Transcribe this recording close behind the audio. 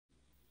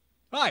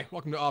Hi,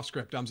 welcome to Off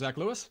Script. I'm Zach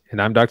Lewis.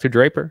 And I'm Dr.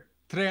 Draper.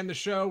 Today on the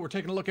show, we're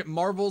taking a look at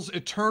Marvel's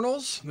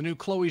Eternals, the new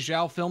Chloe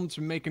Zhao film. It's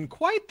been making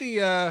quite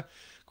the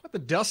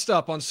dust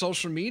up on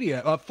social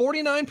media.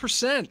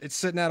 49% it's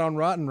sitting out on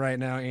Rotten right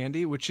now,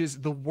 Andy, which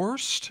is the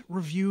worst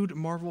reviewed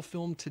Marvel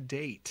film to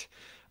date.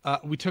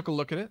 We took a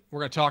look at it. We're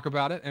going to talk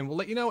about it, and we'll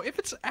let you know if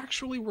it's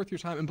actually worth your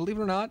time. And believe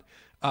it or not,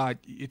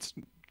 it's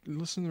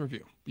listen to the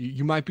review.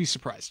 You might be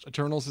surprised.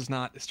 Eternals is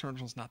not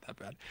that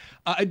bad.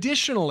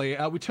 Additionally,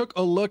 we took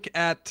a look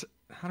at,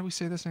 how do we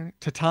say this, Andy?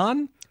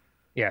 Titane?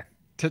 Yeah.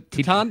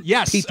 Titane?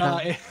 Yes.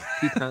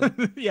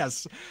 Titane.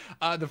 Yes.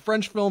 The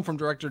French film from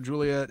director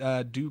Julia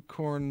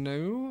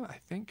Ducournau, I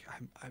think.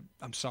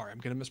 I'm sorry, I'm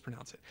going to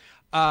mispronounce it.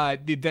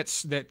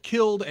 That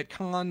killed at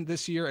Cannes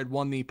this year. It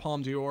won the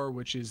Palme d'Or,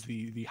 which is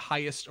the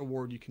highest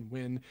award you can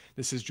win.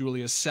 This is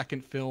Julia's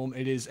second film.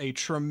 It is a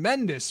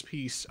tremendous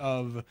piece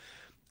of,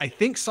 I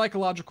think,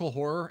 psychological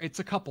horror. It's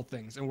a couple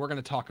things, and we're going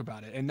to talk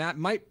about it. And that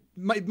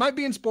might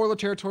be in spoiler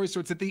territory, so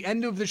it's at the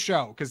end of the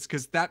show,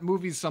 because that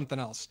movie's something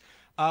else.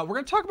 We're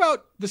going to talk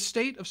about the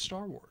state of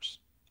Star Wars.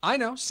 I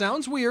know,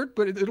 sounds weird,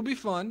 but it'll be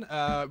fun,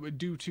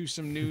 due to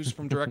some news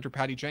from director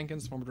Patty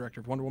Jenkins, former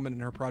director of Wonder Woman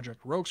and her project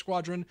Rogue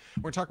Squadron.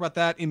 We're going to talk about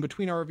that in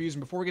between our reviews. And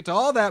before we get to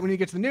all that, we need to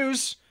get to the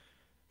news.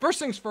 First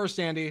things first,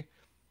 Andy,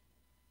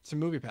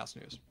 some MoviePass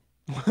news.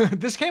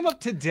 This came up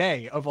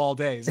today, of all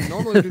days.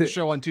 Normally we do the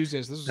show on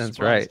Tuesdays. This is a That's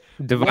surprise.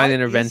 right. Divine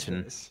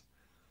intervention.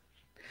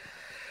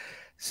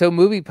 So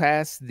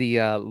MoviePass, the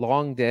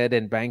long dead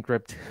and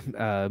bankrupt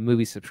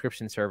movie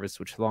subscription service,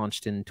 which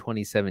launched in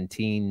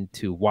 2017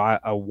 to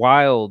a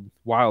wild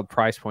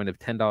price point of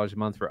 $10 a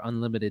month for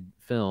unlimited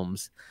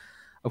films.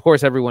 Of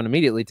course, everyone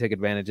immediately took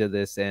advantage of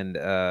this, and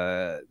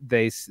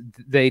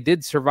they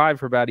did survive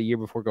for about a year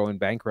before going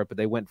bankrupt. But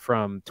they went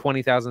from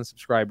 20,000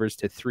 subscribers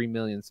to 3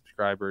 million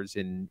subscribers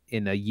in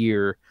a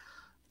year.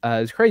 It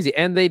was crazy,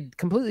 and they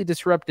completely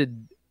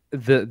disrupted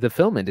the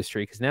film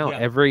industry, because now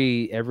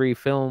every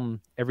film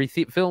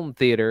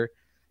theater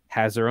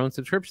has their own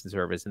subscription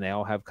service, and they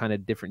all have kind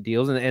of different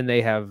deals, and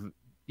they have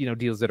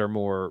deals that are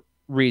more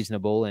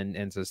reasonable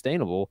and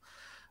sustainable.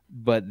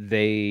 But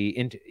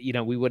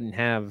we wouldn't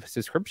have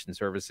subscription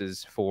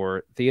services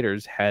for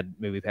theaters had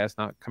MoviePass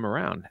not come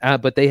around.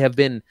 But they have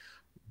been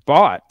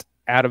bought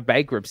out of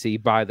bankruptcy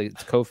by the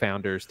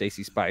co-founder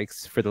Stacy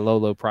Spikes for the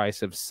low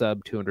price of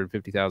sub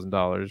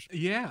 $250,000.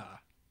 Yeah,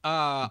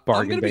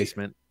 bargain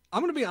basement.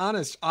 I'm going to be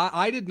honest.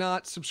 I did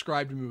not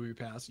subscribe to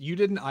MoviePass. You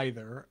didn't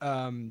either.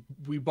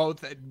 We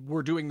both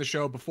were doing the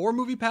show before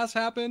MoviePass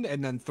happened,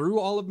 and then through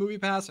all of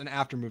MoviePass and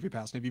after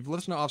MoviePass. And if you've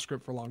listened to Off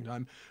Script for a long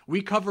time,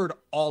 we covered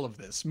all of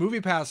this.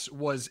 MoviePass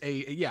was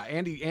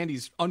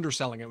Andy's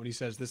underselling it when he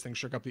says this thing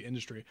shook up the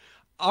industry.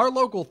 Our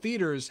local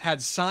theaters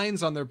had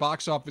signs on their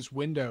box office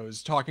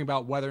windows talking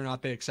about whether or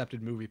not they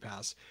accepted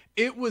MoviePass.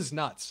 It was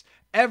nuts.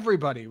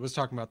 Everybody was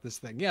talking about this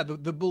thing. Yeah,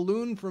 the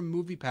balloon from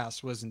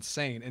MoviePass was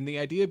insane. And the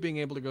idea of being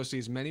able to go see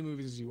as many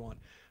movies as you want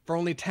for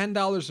only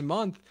 $10 a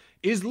month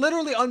is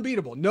literally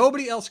unbeatable.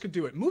 Nobody else could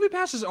do it.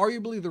 MoviePass is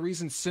arguably the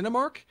reason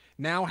Cinemark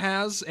now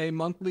has a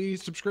monthly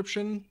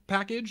subscription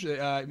package.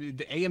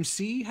 The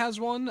AMC has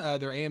one,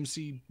 their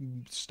AMC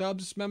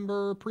Stubs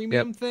member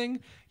premium thing.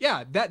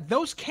 Yeah,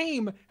 those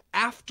came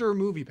after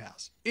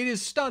MoviePass. It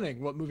is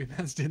stunning what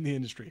MoviePass did in the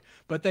industry,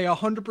 but they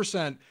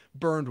 100%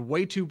 burned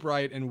way too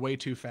bright and way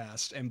too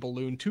fast and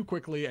ballooned too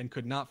quickly and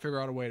could not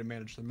figure out a way to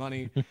manage their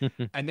money,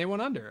 and they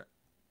went under.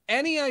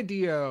 Any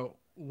idea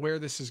where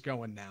this is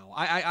going now?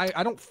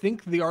 I don't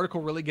think the article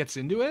really gets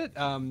into it.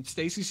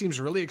 Stacy seems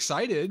really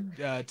excited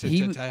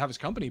to have his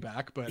company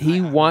back, but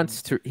he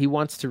wants to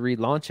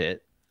relaunch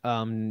it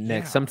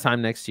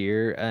sometime next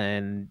year,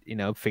 and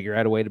figure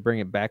out a way to bring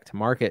it back to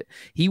market.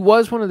 He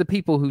was one of the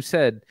people who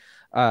said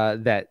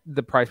that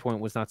the price point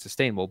was not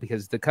sustainable,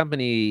 because the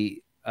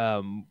company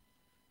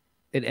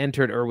it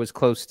entered or was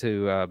close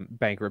to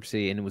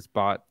bankruptcy, and it was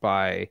bought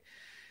by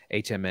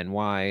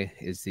HMNY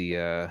is the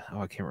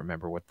I can't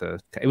remember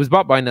it was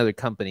bought by another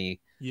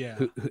company,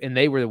 and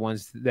they were the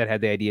ones that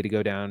had the idea to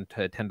go down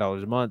to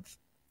 $10 a month,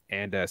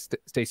 and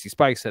Stacy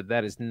Spikes said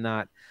that is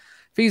not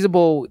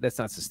feasible, that's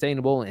not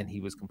sustainable, and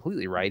he was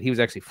completely right. He was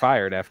actually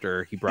fired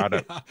after he brought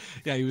up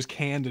he was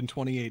canned in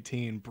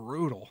 2018.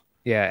 Brutal.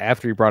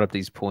 After he brought up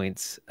these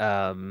points.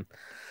 So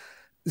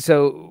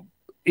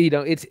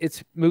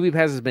it's MoviePass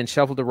has been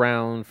shuffled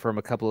around from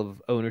a couple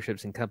of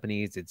ownerships and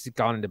companies. It's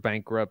gone into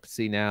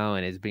bankruptcy now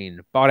and is being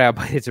bought out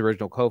by its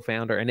original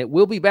co-founder, and it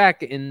will be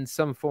back in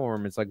some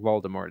form. It's like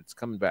Voldemort, it's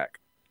coming back.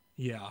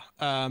 Yeah,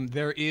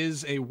 there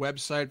is a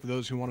website for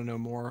those who want to know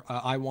more.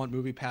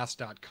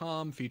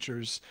 iwantmoviepass.com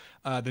features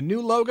the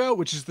new logo,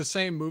 which is the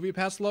same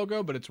MoviePass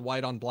logo, but it's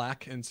white on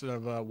black instead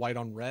of white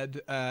on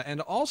red.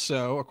 And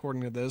also,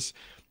 according to this,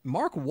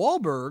 Mark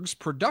Wahlberg's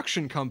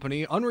production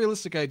company,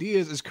 Unrealistic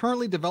Ideas, is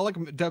currently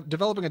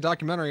developing a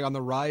documentary on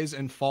the rise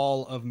and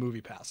fall of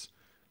MoviePass.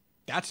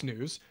 That's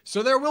news.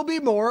 So there will be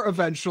more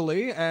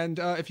eventually. And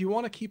if you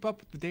want to keep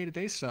up with the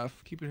day-to-day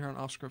stuff, keep it here on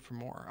Off Script for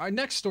more. Our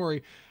next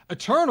story,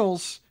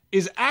 Eternals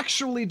is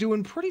actually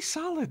doing pretty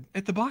solid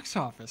at the box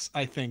office,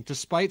 I think,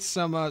 despite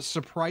some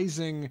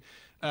surprising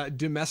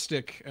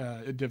domestic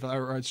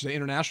or I should say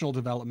international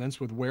developments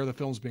with where the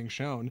film's being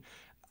shown.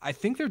 I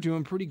think they're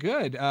doing pretty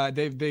good.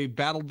 They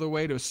battled their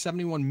way to a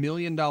 $71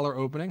 million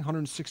opening,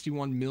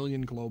 161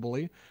 million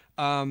globally.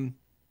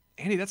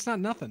 Andy, that's not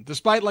nothing.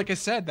 Despite, like I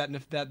said,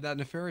 that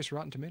nefarious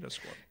Rotten Tomatoes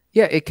score.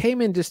 Yeah, it came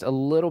in just a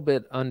little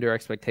bit under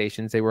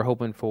expectations. They were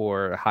hoping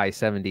for high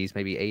 70s,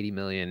 maybe 80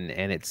 million,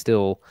 and it's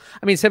still,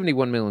 I mean,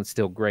 71 million is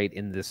still great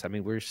in this. I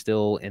mean, we're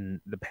still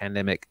in the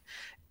pandemic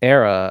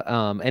era,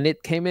 and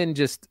it came in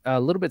just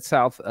a little bit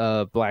south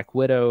of Black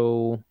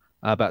Widow,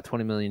 about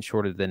 20 million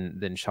shorter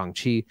than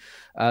Shang-Chi.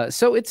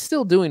 So it's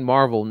still doing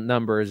Marvel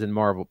numbers and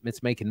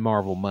it's making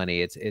Marvel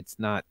money. It's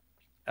not,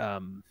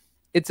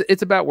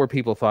 it's about where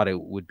people thought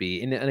it would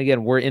be. And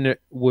again,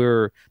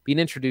 we're being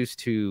introduced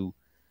to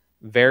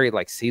very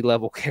like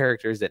C-level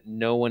characters that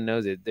no one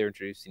knows. That they're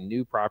introducing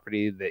new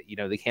property that, you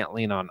know, they can't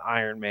lean on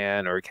Iron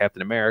Man or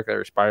Captain America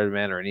or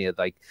Spider-Man or any of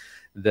like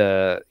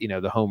the, you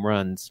know, the home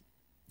runs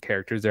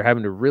characters. They're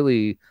having to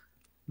really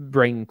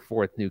bring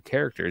forth new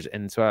characters,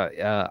 and so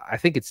I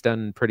think it's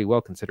done pretty well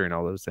considering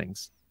all those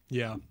things.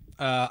 Yeah.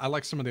 I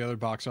like some of the other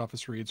box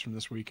office reads from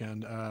this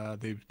weekend.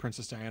 The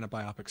Princess Diana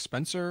biopic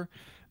Spencer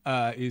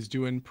is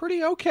doing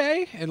pretty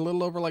okay at a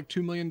little over like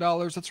 $2 million.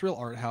 That's real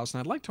art house, and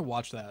I'd like to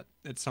watch that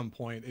at some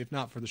point, if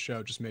not for the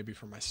show, just maybe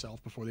for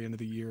myself before the end of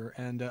the year.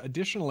 And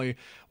additionally,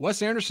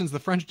 Wes Anderson's The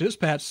French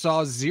Dispatch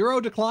saw zero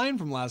decline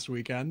from last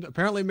weekend.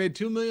 Apparently made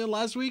 $2 million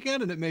last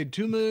weekend, and it made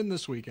 $2 million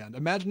this weekend.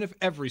 Imagine if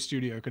every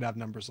studio could have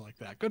numbers like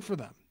that. Good for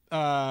them.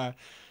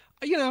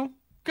 You know,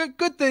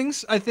 good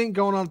things, I think,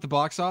 going on at the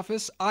box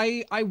office.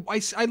 I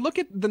look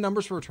at the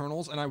numbers for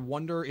Eternals, and I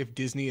wonder if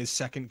Disney is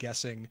second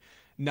guessing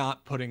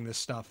not putting this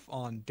stuff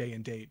on day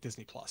and date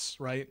Disney Plus,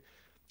 right?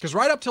 Because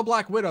right up till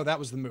Black Widow, that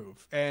was the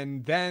move,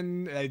 and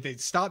then they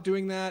stopped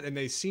doing that, and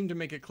they seemed to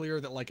make it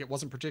clear that like it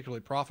wasn't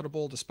particularly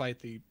profitable, despite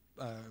the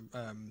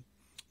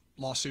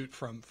lawsuit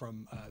from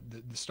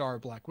the star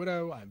of Black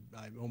Widow.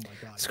 Oh my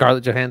god,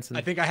 Scarlett Johansson.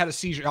 I think I had a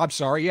seizure. I'm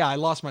sorry. Yeah, I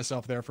lost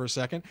myself there for a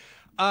second.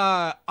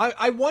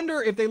 I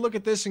wonder if they look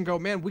at this and go,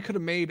 man, we could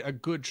have made a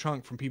good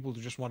chunk from people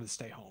who just wanted to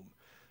stay home.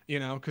 You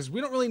know, because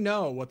we don't really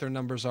know what their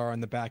numbers are on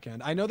the back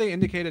end. I know they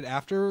indicated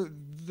after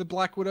the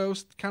Black Widow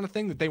kind of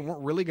thing that they weren't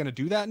really going to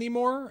do that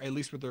anymore, at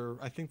least with their,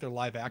 I think, their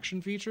live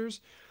action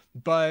features.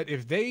 But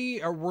if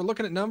we're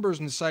looking at numbers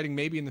and deciding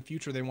maybe in the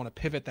future they want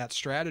to pivot that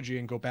strategy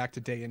and go back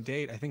to day and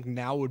date, I think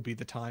now would be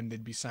the time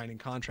they'd be signing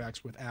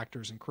contracts with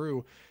actors and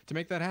crew to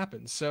make that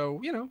happen. So,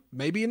 you know,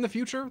 maybe in the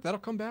future that'll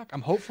come back.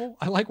 I'm hopeful.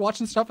 I like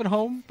watching stuff at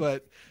home,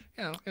 but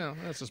you know,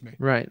 that's just me.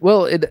 Right.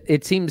 Well,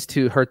 it seems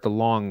to hurt the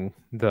long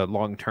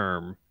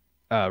term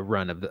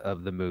run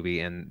of the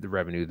movie and the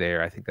revenue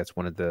there. I think that's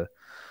one of the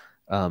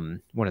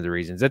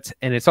reasons.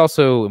 And it's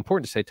also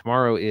important to say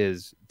tomorrow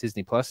is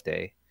Disney Plus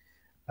Day,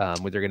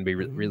 where they're going to be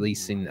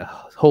releasing a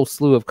whole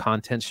slew of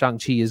content.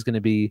 Shang-Chi is going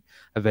to be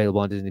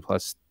available on Disney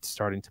Plus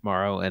starting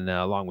tomorrow, and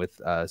along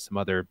with some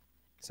other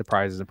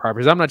surprises and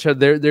properties. I'm not sure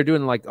they're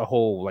doing like a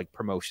whole like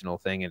promotional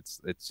thing. It's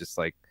just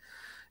like,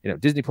 you know,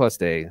 Disney Plus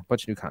Day, a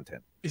bunch of new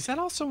content. Is that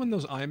also when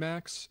those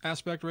IMAX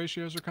aspect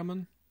ratios are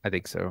coming? I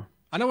think so.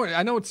 I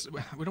know it's,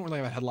 we don't really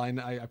have a headline.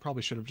 I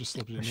probably should have just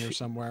slipped it in here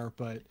somewhere,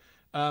 but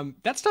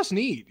that stuff's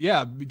neat.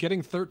 Yeah,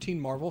 getting 13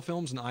 Marvel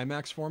films in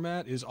IMAX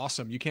format is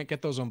awesome. You can't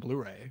get those on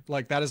Blu-ray.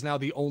 Like, that is now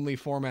the only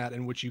format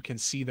in which you can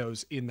see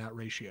those in that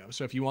ratio.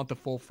 So if you want the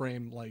full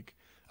frame like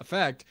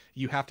effect,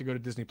 you have to go to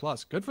Disney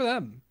Plus. Good for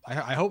them.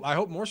 I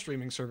hope more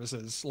streaming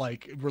services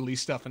like release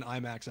stuff in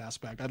IMAX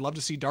aspect. I'd love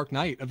to see Dark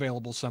Knight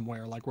available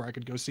somewhere, like where I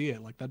could go see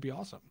it. Like, that'd be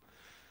awesome.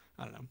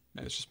 I don't know.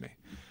 Maybe it's just me.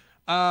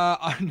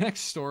 Our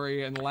next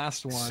story and the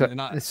last one.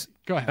 So,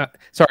 go ahead.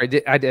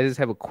 Sorry, I just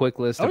have a quick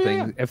list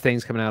of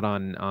things coming out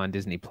on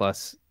Disney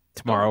Plus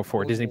tomorrow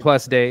for Disney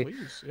Plus Day.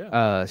 Please,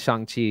 yeah.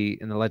 Shang-Chi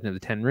and the Legend of the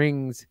Ten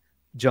Rings,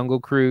 Jungle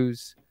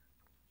Cruise,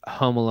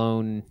 Home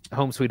Alone,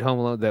 Home Sweet Home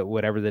Alone, that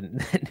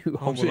new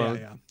Home Alone.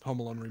 Yeah. Home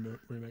Alone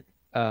remake.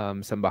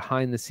 Some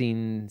behind the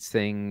scenes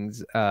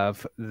things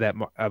of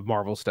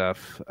Marvel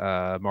stuff,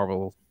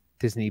 Marvel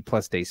Disney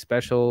Plus Day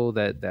special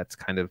that's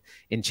kind of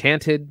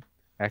Enchanted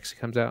actually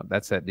comes out.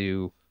 That's that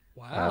new.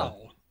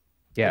 Wow.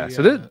 Yeah.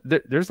 So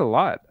there's a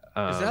lot.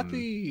 Is that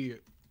the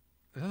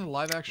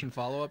live action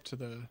follow up to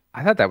the?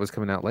 I thought that was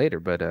coming out later,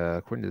 but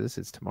according to this,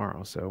 it's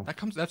tomorrow. So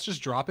that's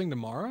just dropping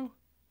tomorrow.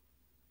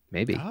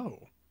 Maybe. Oh.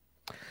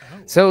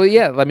 So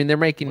yeah, I mean they're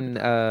making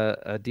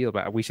a deal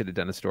about. We should have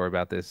done a story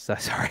about this.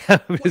 Sorry, I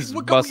was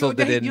bustled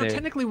it in there.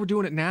 Technically, we're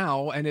doing it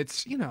now, and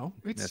it's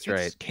that's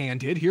right. It's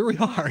candid. Here we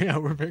are. Yeah,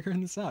 we're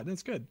figuring this out.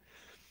 That's good.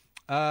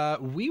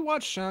 We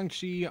watched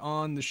Shang-Chi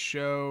on the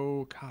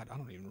show. God, I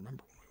don't even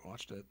remember when we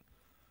watched it.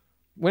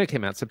 When it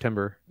came out,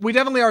 September. We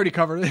definitely already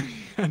covered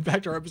it.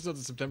 Back to our episodes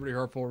of September to hear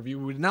our full review.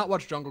 We did not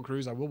watch Jungle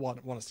Cruise. I will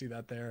want to see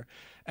that there.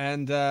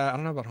 And I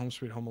don't know about Home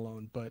Sweet Home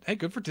Alone, but hey,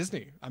 good for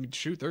Disney. I mean,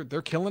 shoot,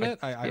 they're killing it.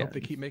 I hope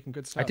they keep making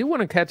good stuff. I do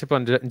want to catch up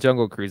on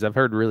Jungle Cruise. I've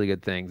heard really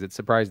good things. It's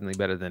surprisingly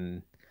better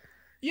than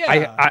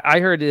Yeah. I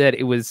heard that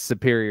it was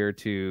superior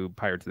to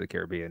Pirates of the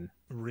Caribbean.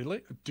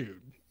 Really?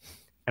 Dude.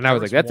 And I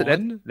was like, Pirates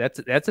 1?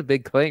 that's a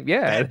big claim.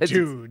 Yeah,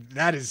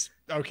 That is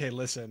okay.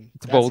 Listen,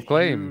 it's a that's a bold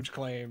claim. huge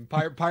claim.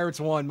 Pirates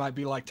 1 might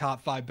be like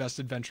top 5 best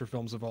adventure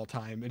films of all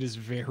time. It is,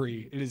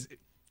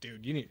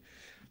 dude. You need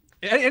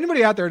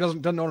anybody out there who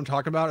doesn't know what I'm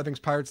talking about. I think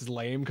Pirates is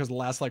lame because the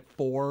last like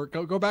 4.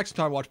 Go back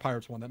sometime and watch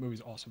Pirates 1. That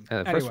movie's awesome.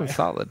 The first one's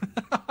solid.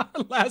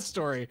 Last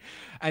story,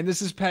 and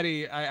this is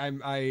petty. I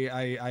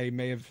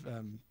may have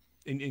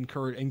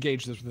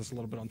engage this with this a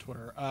little bit on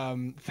Twitter.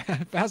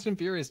 Fast and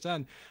Furious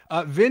 10.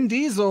 Vin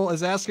Diesel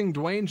is asking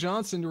Dwayne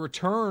Johnson to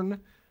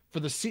return for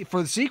the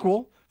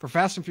sequel for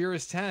Fast and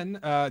Furious 10.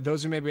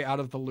 Those who may be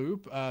out of the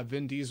loop,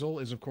 Vin Diesel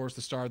is of course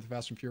the star of the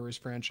Fast and Furious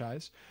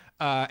franchise,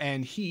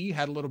 and he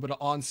had a little bit of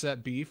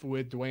on-set beef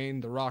with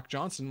Dwayne "The Rock"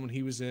 Johnson when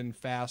he was in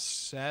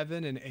Fast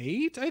 7 and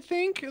 8. I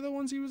think are the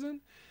ones he was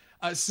in.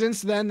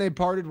 Since then, they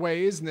parted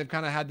ways, and they've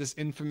kind of had this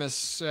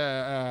infamous,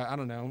 I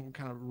don't know,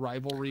 kind of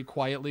rivalry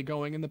quietly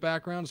going in the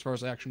background as far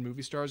as action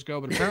movie stars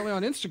go. But apparently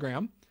on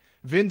Instagram,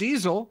 Vin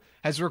Diesel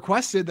has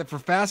requested that for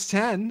Fast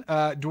 10,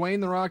 Dwayne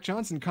 "The Rock"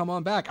 Johnson come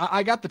on back.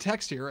 I got the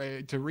text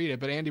here to read it,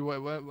 but Andy,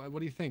 what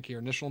do you think here?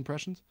 Initial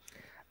impressions?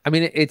 I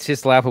mean, it's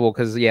just laughable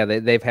because, yeah,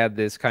 they've had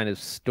this kind of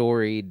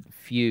storied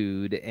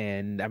feud,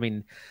 and I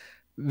mean,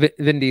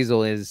 Vin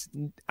Diesel is,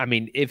 I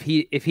mean, if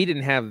he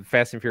didn't have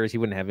Fast and Furious, he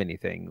wouldn't have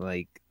anything.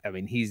 Like, I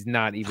mean, he's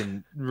not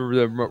even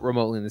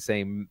remotely in the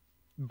same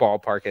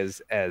ballpark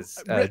as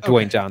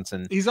Dwayne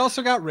Johnson. He's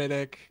also got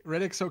Riddick.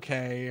 Riddick's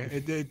okay.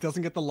 It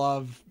doesn't get the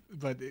love,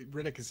 but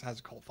Riddick has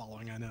a cult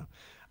following, I know.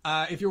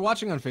 If you're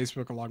watching on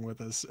Facebook along with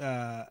us,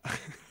 I've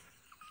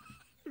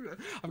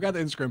got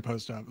the Instagram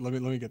post up. Let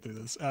me get through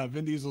this.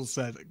 Vin Diesel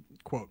said,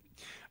 quote,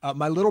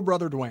 "My little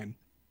brother Dwayne,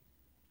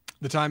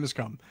 the time has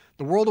come.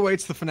 The world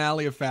awaits the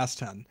finale of Fast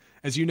 10.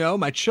 As you know,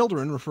 my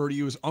children refer to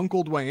you as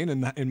Uncle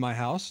Dwayne in my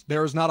house.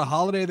 There is not a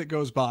holiday that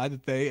goes by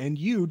that they and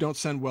you don't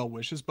send well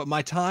wishes, but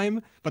the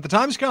time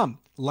has come.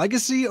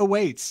 Legacy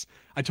awaits.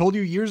 I told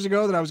you years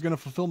ago that I was going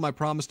to fulfill my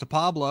promise to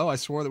Pablo. I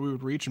swore that we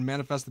would reach and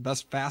manifest the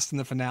best Fast in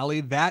the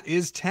finale. That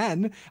is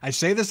 10. I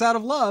say this out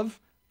of love,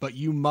 but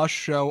you must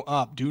show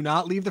up. Do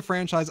not leave the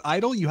franchise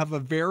idle. You have a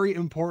very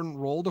important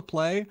role to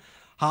play.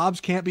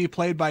 Hobbs can't be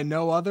played by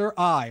no other.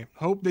 I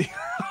hope that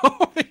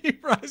you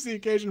rise to the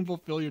occasion and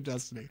fulfill your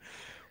destiny."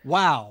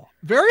 Wow.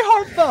 Very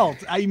heartfelt.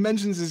 He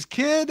mentions his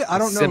kid. I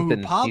don't know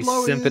who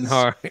Pablo is. He's simping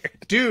hard.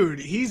 Dude,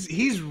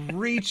 he's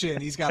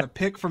reaching. He's got a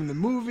pic from the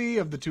movie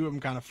of the two of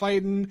them kind of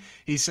fighting.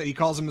 He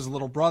calls him his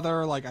little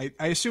brother. Like,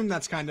 I assume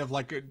that's kind of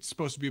like it's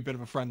supposed to be a bit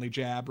of a friendly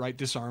jab, right?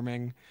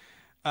 Disarming.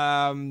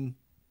 Dude,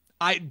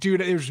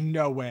 there's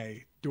no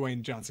way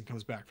Dwayne Johnson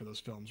comes back for those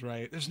films,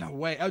 right? There's no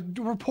way.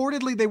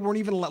 Reportedly, they weren't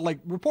even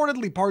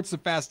reportedly parts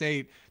of Fast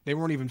 8, they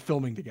weren't even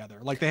filming together.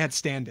 Like, they had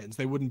stand-ins.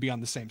 They wouldn't be on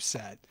the same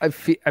set. I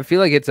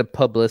feel like it's a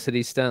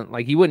publicity stunt.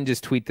 Like, he wouldn't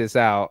just tweet this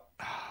out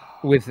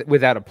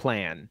without a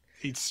plan.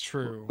 It's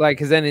true. Like,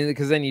 because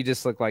then you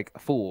just look like a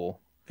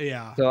fool.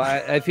 Yeah. So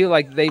I feel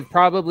like they've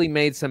probably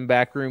made some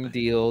backroom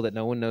deal that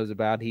no one knows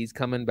about. He's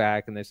coming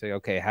back, and they say,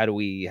 okay, how do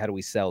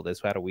we sell this?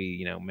 How do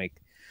we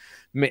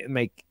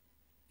make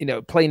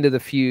play into the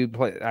feud.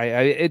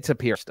 It's a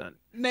PR stunt.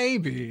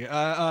 Maybe.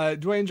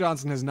 Dwayne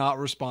Johnson has not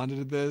responded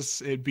to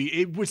this.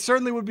 It would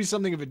certainly be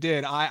something if it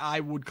did.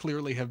 I would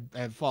clearly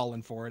have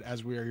fallen for it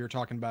as we are here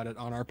talking about it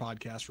on our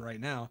podcast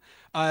right now.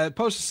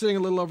 Post is sitting a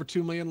little over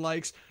 2 million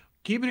likes.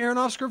 Keep it here on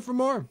Off Script for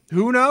more.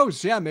 Who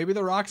knows? Yeah, maybe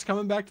The Rock's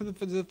coming back to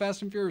the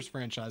Fast and Furious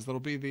franchise. That'll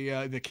be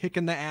the kick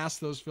in the ass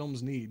those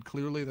films need.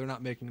 Clearly, they're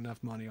not making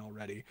enough money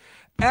already.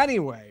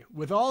 Anyway,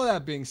 with all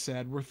that being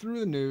said, we're through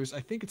the news. I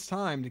think it's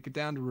time to get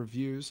down to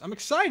reviews. I'm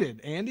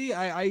excited, Andy.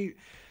 I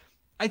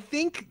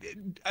think,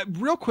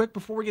 real quick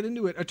before we get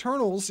into it,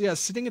 Eternals,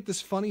 sitting at this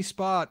funny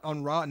spot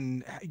on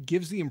Rotten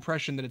gives the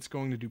impression that it's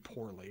going to do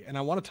poorly. And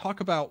I want to talk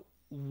about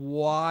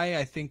why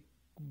I think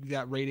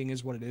that rating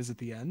is what it is at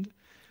the end.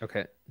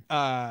 Okay.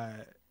 I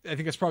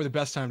think that's probably the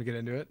best time to get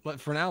into it.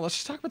 For now, let's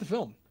just talk about the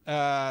film.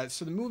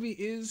 So the movie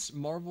is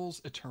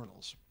Marvel's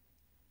Eternals.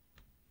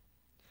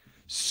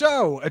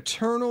 So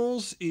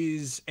Eternals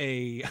is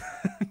a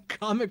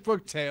comic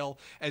book tale,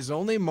 as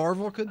only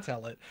Marvel could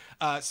tell it.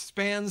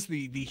 Spans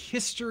the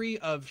history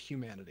of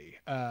humanity.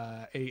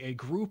 A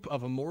group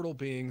of immortal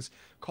beings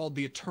called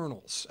the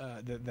Eternals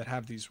that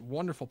have these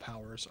wonderful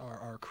powers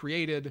are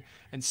created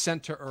and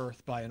sent to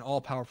Earth by an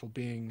all-powerful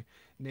being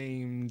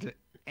named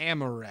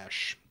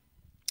Amaresh.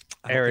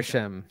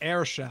 Arishem.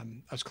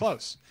 Arishem. I was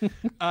close.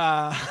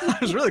 I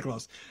was really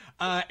close.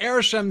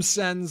 Arishem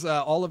sends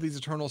all of these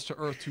Eternals to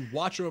Earth to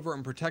watch over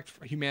and protect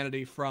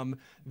humanity from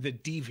the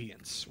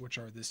Deviants, which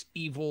are this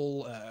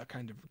evil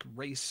kind of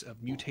race of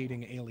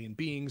mutating alien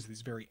beings,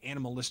 these very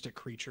animalistic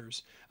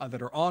creatures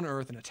that are on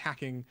Earth and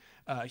attacking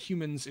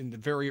humans in the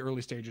very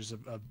early stages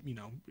of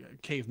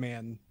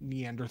caveman,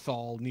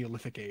 Neanderthal,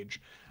 Neolithic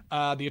age.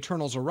 The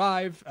Eternals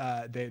arrive.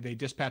 They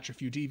dispatch a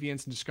few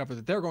deviants and discover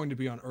that they're going to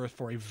be on Earth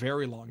for a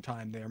very long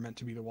time. They are meant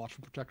to be the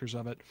watchful protectors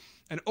of it.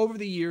 And over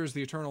the years,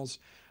 the Eternals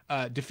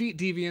defeat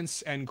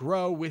deviants and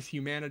grow with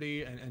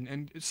humanity,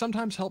 and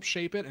sometimes help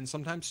shape it, and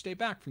sometimes stay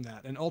back from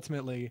that, and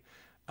ultimately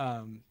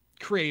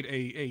create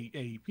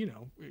a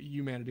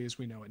humanity as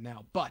we know it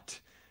now. But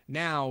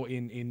now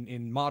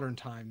in modern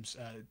times,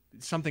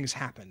 something's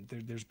happened.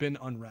 There's been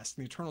unrest,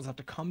 and the Eternals have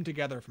to come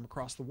together from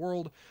across the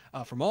world,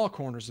 from all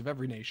corners of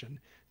every nation,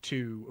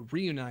 to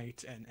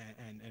reunite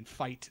and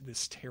fight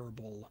this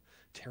terrible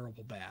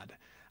bad.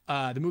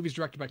 The movie's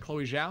directed by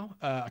Chloe Zhao,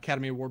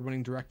 Academy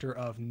Award-winning director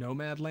of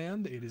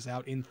Nomadland. It is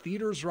out in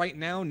theaters right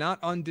now, not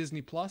on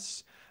Disney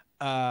Plus.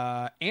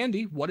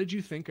 Andy, what did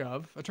you think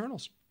of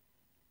Eternals?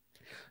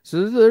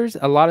 So there's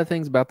a lot of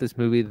things about this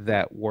movie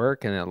that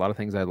work, and a lot of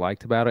things I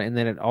liked about it, and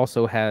then it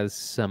also has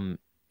some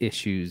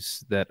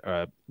issues that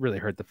really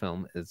hurt the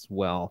film as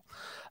well.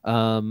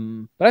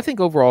 But I think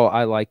overall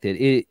I liked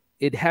it.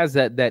 It has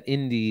that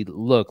indie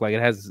look. Like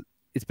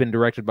it's been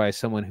directed by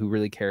someone who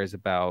really cares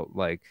about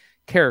like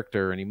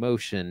character and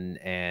emotion,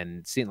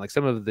 and seeing like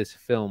some of this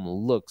film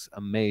looks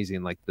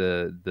amazing, like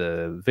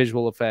the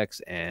visual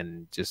effects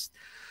and just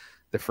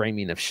the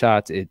framing of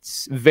shots.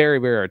 It's very,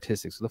 very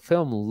artistic. So the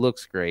film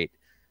looks great.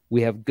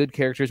 We have good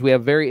characters. We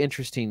have very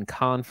interesting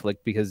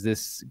conflict because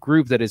this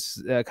group that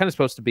is kind of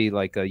supposed to be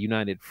like a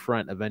united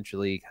front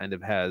eventually kind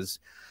of has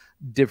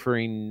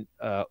differing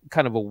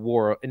kind of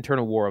a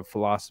internal war of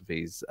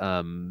philosophies,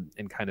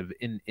 and kind of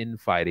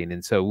infighting.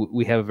 And so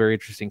we have a very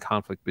interesting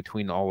conflict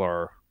between all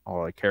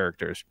our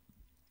characters.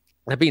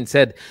 That being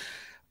said,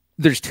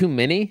 there's too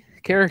many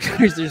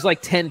characters. There's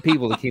like 10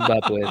 people to keep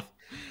up with.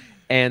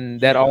 And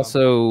that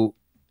also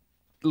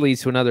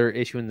leads to another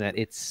issue in that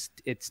it's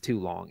too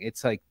long.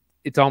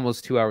 It's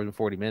almost 2 hours and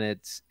 40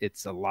 minutes.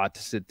 It's a lot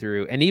to sit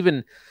through. And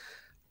even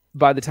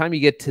by the time you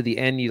get to the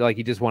end,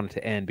 you just want it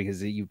to end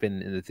because you've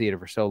been in the theater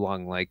for so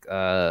long. Like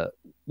I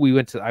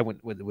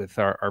went with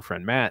our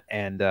friend Matt,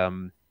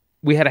 and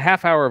we had a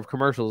half hour of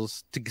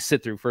commercials to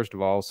sit through, first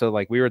of all. So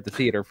like we were at the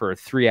theater for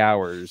 3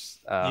 hours.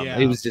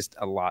 It was just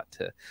a lot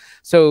to.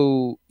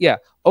 So yeah,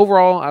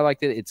 overall I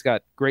liked it. It's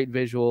got great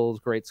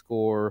visuals, great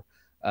score.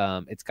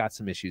 It's got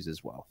some issues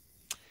as well.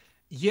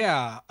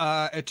 Yeah,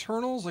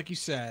 Eternals, like you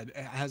said,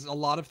 has a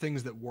lot of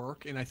things that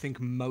work, and I think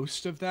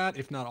most of that,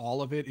 if not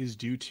all of it, is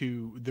due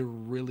to the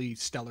really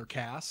stellar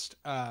cast,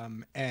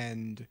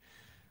 and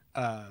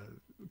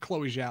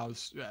Chloe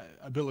Zhao's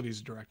abilities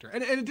as a director,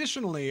 and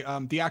additionally,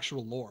 the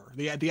actual lore,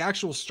 the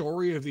actual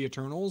story of the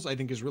Eternals, I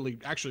think is really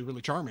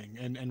charming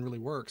and really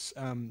works.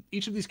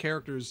 Each of these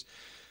characters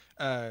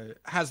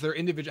has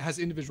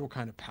individual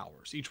kind of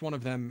powers. Each one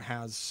of them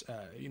has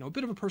a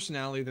bit of a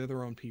personality. They're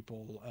their own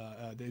people.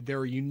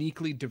 They're a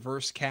uniquely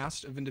diverse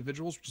cast of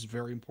individuals, which is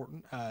very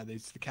important. The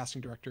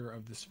casting director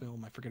of this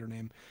film, I forget her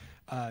name,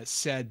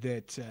 said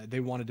that they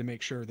wanted to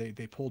make sure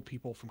they pulled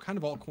people from kind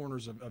of all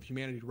corners of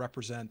humanity to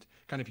represent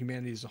kind of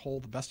humanity as a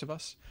whole, the best of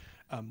us,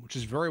 which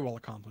is very well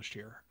accomplished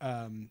here.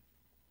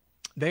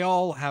 They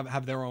all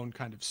have their own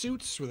kind of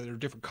suits, where they're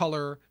different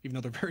color, even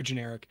though they're very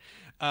generic.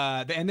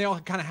 And they all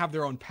kind of have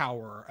their own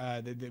power.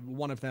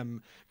 One of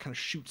them kind of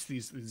shoots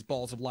these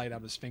balls of light out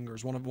of his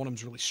fingers. One of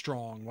them's really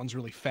strong. One's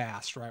really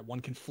fast, right? One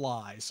can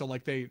fly. So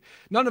like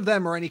none of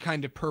them are any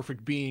kind of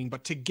perfect being,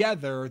 but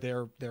together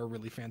they're a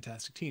really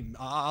fantastic team,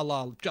 a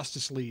la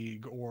Justice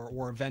League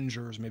or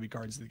Avengers, maybe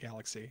Guardians of the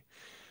Galaxy.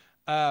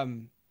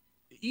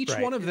 Each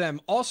one of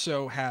them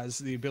also has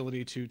the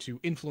ability to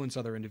influence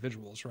other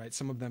individuals, right?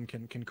 Some of them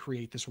can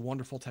create this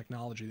wonderful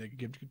technology they could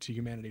give to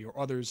humanity, or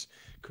others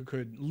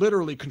could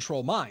literally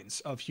control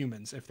minds of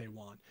humans if they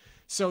want.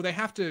 So they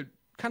have to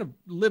kind of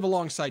live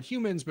alongside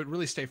humans, but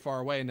really stay far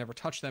away and never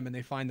touch them. And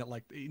they find that,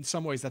 like, in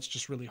some ways that's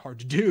just really hard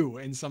to do.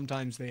 And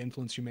sometimes they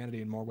influence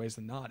humanity in more ways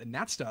than not. And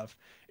that stuff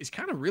is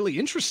kind of really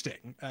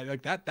interesting.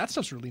 Like that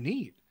stuff's really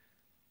neat.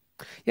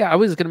 Yeah, I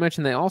was going to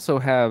mention they also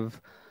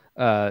have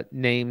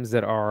names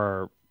that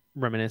are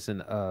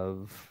reminiscent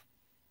of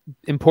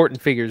important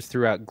figures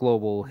throughout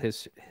global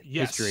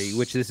history,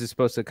 which this is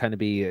supposed to kind of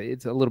be.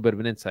 It's a little bit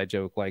of an inside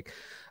joke. Like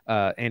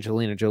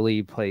Angelina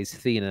Jolie plays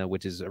Athena,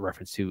 which is a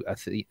reference to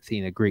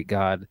Athena, Greek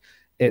god.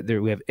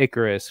 We have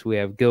Icarus, we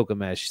have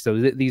Gilgamesh. So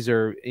these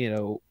are,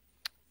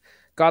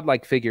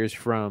 godlike figures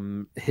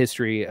from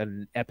history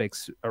and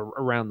epics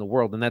around the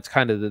world. And that's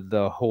kind of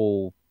the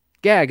whole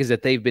gag, is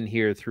that they've been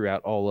here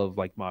throughout all of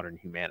like modern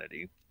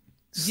humanity,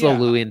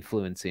 slowly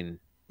influencing.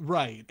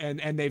 Right.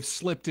 And they've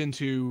slipped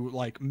into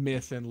like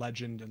myth and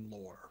legend and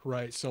lore,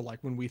 right? So like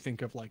when we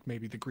think of like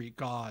maybe the Greek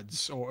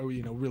gods, or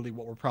really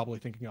what we're probably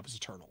thinking of as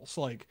Eternals,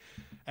 like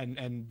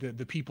and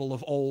the people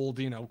of old,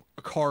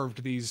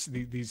 carved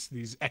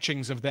these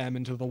etchings of them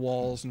into the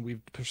walls, and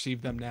we've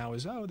perceived them now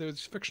as, oh, they're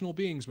fictional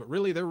beings, but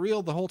really they're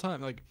real the whole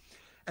time. Like,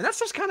 and that's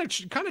just kind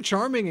of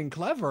charming and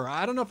clever.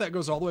 I don't know if that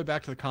goes all the way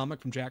back to the comic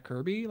from Jack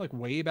Kirby, like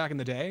way back in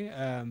the day,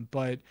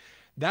 but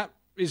that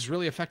is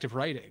really effective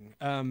writing.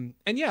 And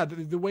yeah,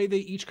 the way they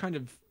each kind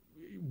of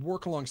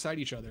work alongside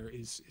each other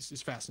is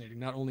fascinating.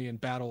 Not only in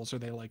battles are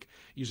they like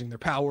using their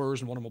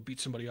powers, and one of them will beat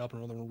somebody up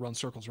and one of them will run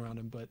circles around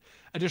him, but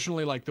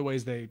additionally, like the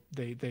ways they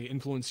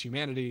influence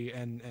humanity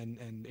and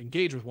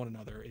engage with one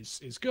another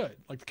is good.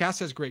 Like the cast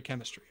has great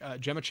chemistry.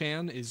 Gemma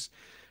Chan is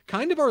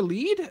kind of our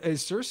lead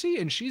as Cersei,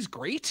 and she's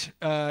great.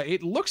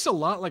 It looks a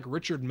lot like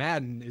Richard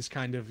Madden is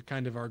kind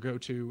of our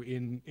go-to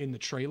in the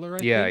trailer. I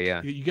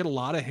think. You get a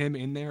lot of him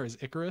in there as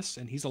Icarus,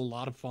 and he's a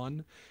lot of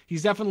fun.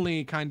 He's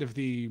definitely kind of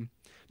the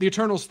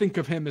Eternals think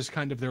of him as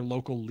kind of their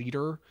local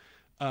leader,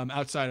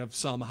 outside of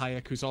Salma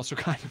Hayek, who's also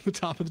kind of the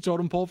top of the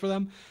totem pole for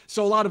them.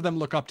 So a lot of them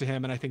look up to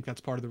him, and I think that's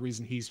part of the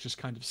reason he's just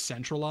kind of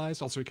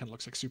centralized. Also, he kind of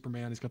looks like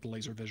Superman. He's got the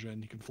laser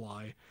vision. He can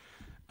fly.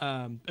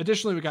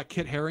 Additionally, we got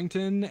Kit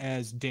Harington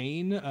as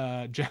Dane,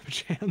 Gemma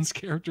Chan's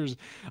character's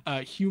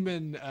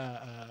human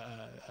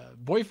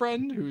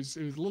boyfriend, who's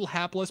a little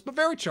hapless but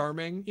very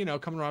charming. You know,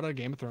 coming right out of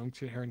Game of Thrones.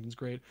 Kit Harington's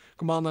great.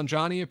 Kumail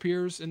Nanjiani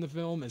appears in the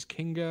film as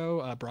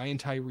Kingo. Brian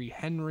Tyree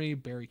Henry,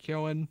 Barry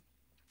Keoghan,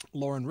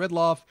 Lauren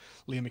Ridloff,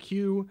 Leah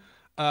McHugh,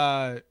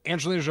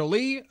 Angelina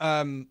Jolie.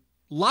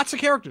 Lots of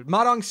characters.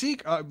 Madong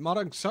Sik, I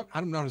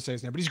don't know how to say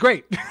his name, but he's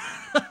great.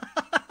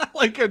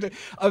 Like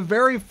a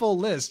very full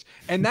list,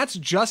 and that's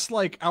just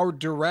like our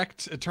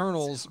direct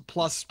Eternals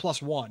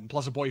plus one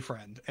plus a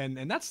boyfriend, and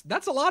that's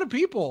a lot of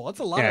people. That's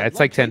a lot. Yeah, it's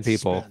like 10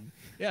 people.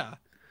 Yeah.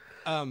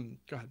 Go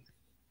ahead.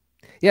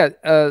 Yeah,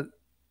 a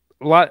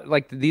lot.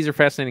 Like these are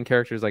fascinating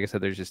characters. Like I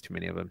said, there's just too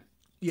many of them.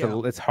 Yeah,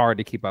 so it's hard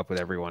to keep up with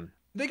everyone.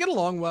 They get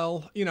along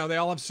well. You know, they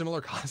all have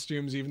similar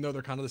costumes, even though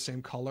they're kind of the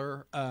same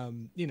color.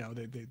 You know,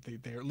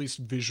 they're at least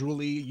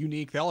visually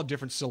unique. They all have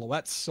different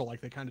silhouettes, so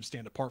like they kind of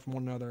stand apart from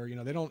one another. You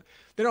know, they don't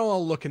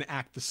all look and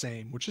act the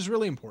same, which is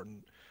really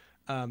important.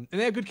 And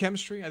they have good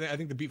chemistry. I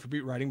think the beat for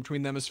beat writing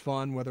between them is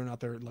fun, whether or not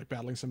they're like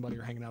battling somebody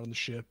or hanging out on the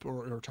ship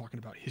or talking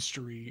about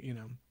history. You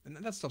know, and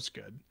that stuff's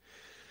good.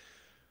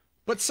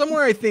 But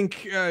somewhere I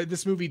think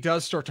this movie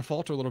does start to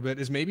falter a little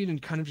bit is maybe in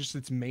kind of just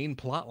its main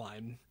plot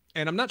line.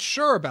 And I'm not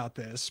sure about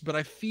this, but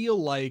I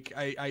feel like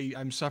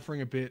I'm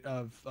suffering a bit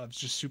of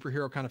just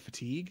superhero kind of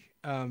fatigue.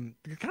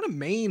 The kind of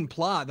main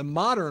plot, the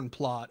modern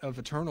plot of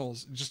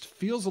Eternals, just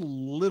feels a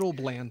little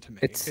bland to me.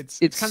 It's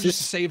kind of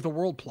just a save the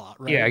world plot,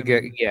 right? Yeah,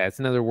 yeah, it's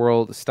another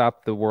world,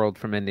 stop the world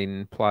from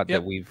ending plot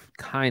that we've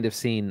kind of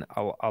seen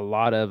a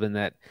lot of,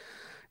 and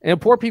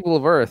poor people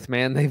of Earth,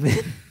 man, they've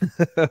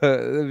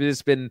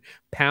just been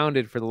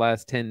pounded for the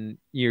last 10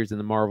 years in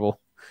the Marvel.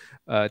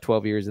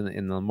 12 years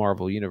in the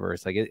Marvel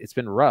universe. Like it's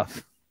been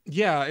rough.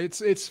 Yeah,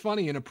 it's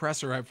funny. In a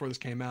presser right before this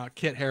came out,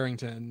 Kit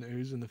Harington,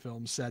 who's in the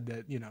film, said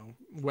that, you know,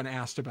 when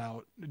asked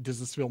about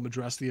does this film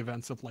address the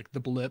events of like the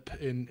blip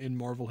in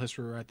Marvel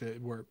history,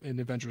 right, where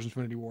in Avengers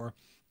Infinity War,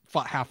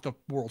 half the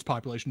world's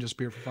population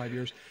disappeared for 5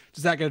 years.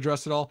 Does that get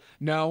addressed at all?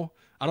 No,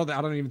 I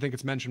don't even think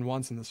it's mentioned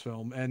once in this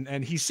film.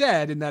 And he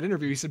said in that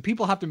interview, he said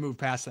people have to move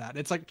past that.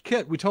 It's like,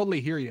 Kit, we totally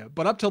hear you,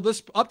 but up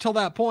till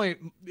that point,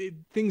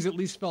 things at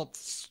least felt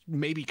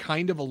maybe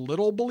kind of a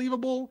little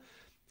believable.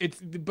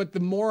 But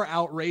the more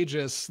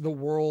outrageous the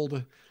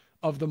world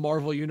of the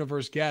Marvel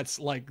universe gets,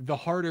 like the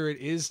harder it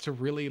is to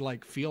really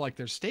like feel like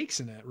there's stakes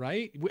in it,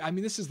 right? I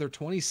mean, this is their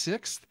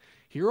 26th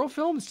hero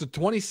film. It's the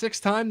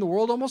 26th time the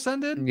world almost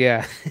ended.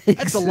 Yeah,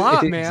 that's a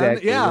lot, man.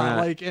 Exactly, yeah,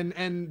 like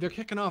and they're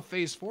kicking off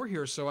phase 4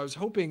 here, so I was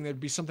hoping there'd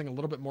be something a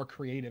little bit more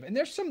creative. And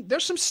there's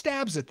some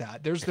stabs at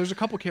that. There's a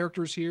couple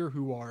characters here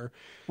who are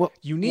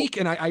unique,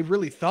 and I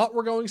really thought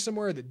we're going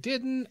somewhere that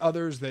didn't.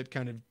 Others that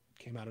kind of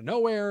came out of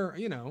nowhere,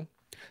 you know.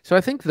 So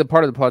I think the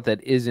part of the plot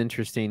that is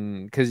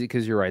interesting,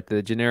 because you're right,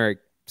 the generic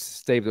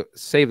save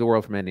the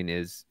world from ending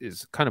is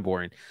kind of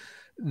boring.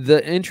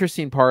 The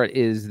interesting part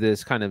is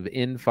this kind of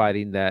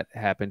infighting that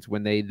happens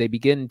when they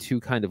begin to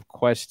kind of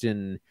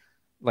question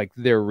like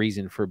their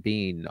reason for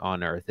being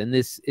on Earth. And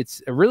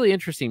it's a really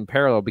interesting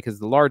parallel, because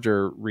the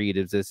larger read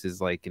of this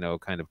is like, you know,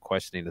 kind of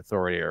questioning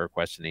authority or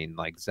questioning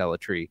like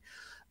zealotry.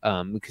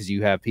 Because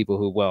you have people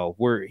who, well,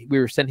 we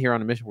were sent here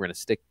on a mission, we're going to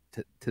stick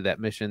to that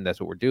mission,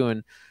 that's what we're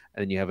doing.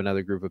 And then you have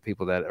another group of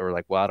people that are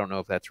like, well, I don't know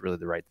if that's really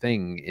the right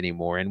thing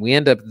anymore. And we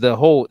end up,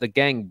 the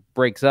gang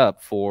breaks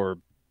up for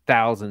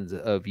thousands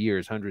of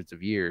years, hundreds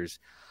of years.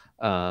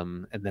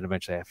 And then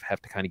eventually I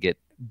have to kind of get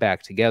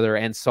back together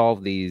and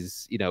solve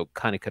these, you know,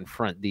 kind of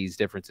confront these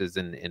differences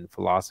in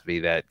philosophy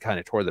that kind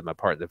of tore them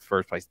apart in the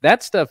first place.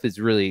 That stuff is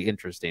really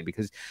interesting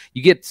because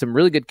you get some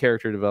really good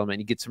character development.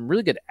 You get some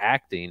really good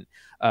acting.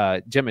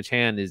 Gemma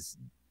Chan is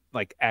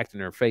like acting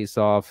her face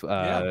off.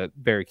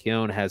 Barry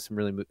Keoghan has some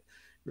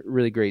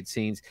really great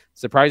scenes.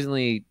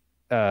 Surprisingly,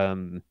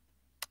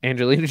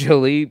 Angelina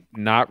Jolie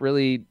not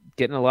really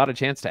getting a lot of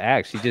chance to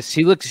act.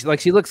 She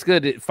looks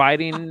good at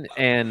fighting,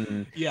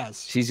 and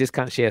yes, she's just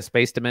she has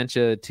space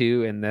dementia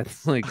too, and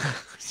that's like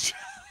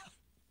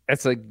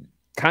that's like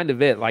kind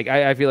of it. Like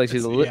I feel like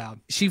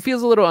she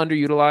feels a little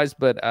underutilized,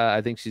 but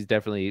I think she's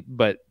definitely,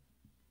 but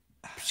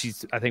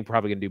she's I think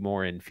probably gonna do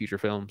more in future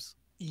films.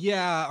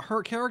 Yeah,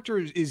 her character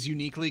is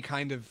uniquely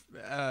kind of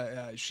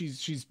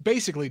she's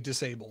basically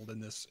disabled in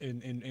this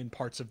in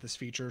parts of this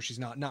feature. She's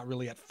not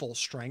really at full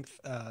strength.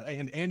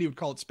 And Andy would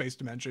call it space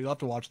dementia. You'll have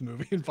to watch the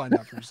movie and find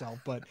out for yourself.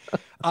 But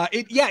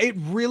it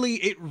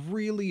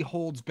really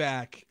holds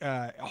back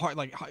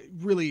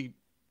really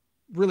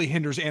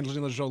hinders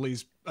Angelina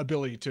Jolie's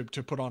ability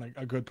to put on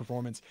a good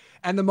performance.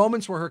 And the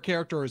moments where her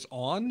character is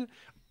on,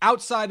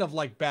 outside of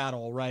like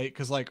battle, right?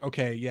 Because like,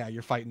 okay, yeah,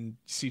 you're fighting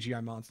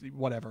CGI monsters,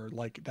 whatever.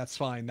 Like that's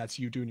fine. That's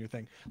you doing your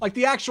thing. Like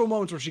the actual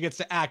moments where she gets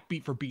to act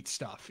beat for beat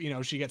stuff. You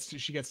know, she gets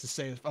to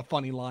say a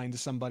funny line to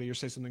somebody or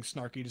say something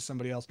snarky to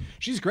somebody else.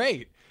 She's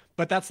great,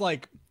 but that's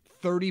like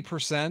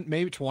 30%,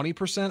 maybe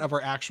 20% of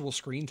her actual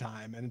screen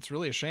time, and it's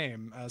really a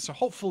shame. So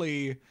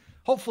hopefully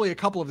a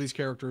couple of these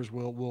characters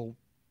will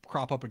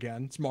crop up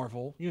again. It's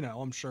Marvel, you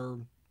know. I'm sure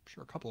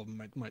a couple of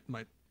them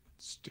might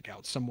stick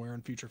out somewhere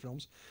in future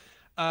films.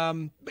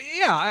 But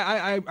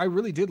yeah, I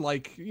really did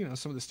like, you know,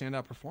 some of the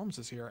standout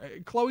performances here.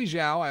 Chloe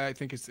Zhao, I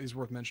think is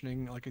worth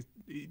mentioning. Like,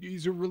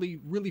 he's a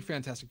really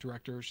fantastic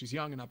director. She's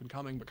young and up and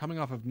coming, but coming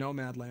off of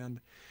Nomadland,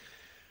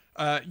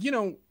 you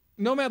know,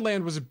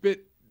 Nomadland was a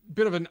bit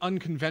of an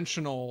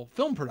unconventional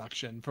film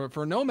production. For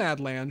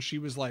Nomadland, she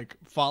was like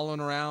following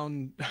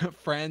around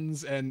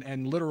friends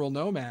and literal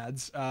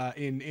nomads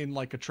in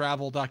like a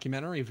travel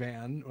documentary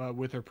van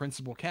with her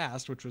principal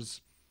cast, which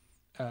was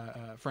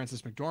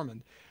Frances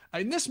McDormand.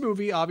 In this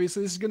movie,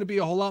 obviously, this is going to be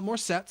a whole lot more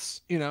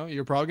sets. You know,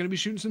 you're probably going to be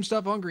shooting some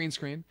stuff on green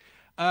screen.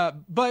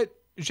 But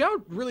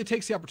Zhao really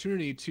takes the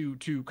opportunity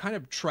to kind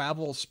of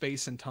travel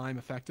space and time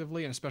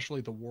effectively, and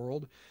especially the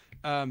world,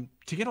 to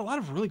get a lot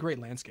of really great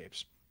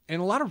landscapes and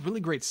a lot of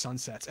really great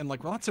sunsets and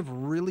like lots of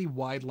really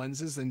wide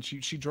lenses. And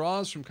she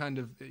draws from kind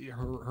of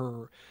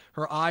her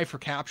eye for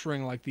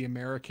capturing like the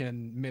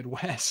American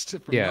Midwest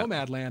from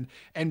Nomadland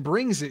and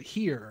brings it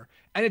here.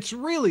 And it's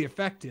really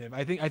effective.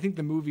 I think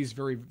the movie's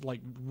very like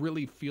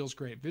really feels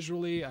great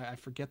visually. I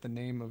forget the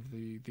name of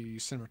the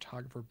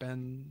cinematographer,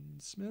 Ben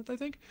Smith, I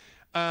think.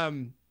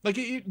 Like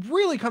it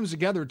really comes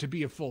together to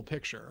be a full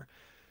picture,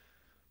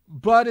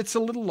 but it's a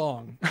little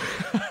long.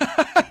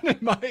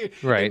 It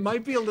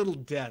might be a little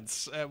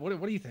dense.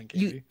 What do you think,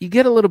 Andy? You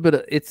get a little bit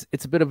of it's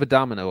a bit of a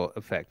domino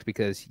effect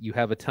because you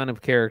have a ton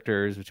of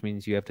characters, which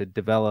means you have to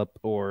develop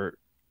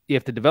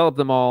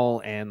them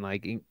all and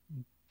like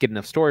get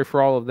enough story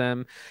for all of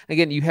them.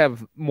 Again, you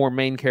have more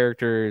main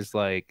characters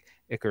like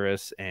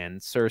Icarus and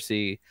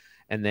Cersei,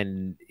 and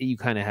then you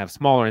kind of have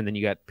smaller, and then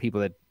you got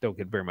people that don't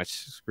get very much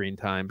screen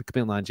time. But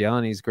Camille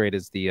Nanjiani is great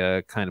as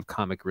the kind of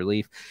comic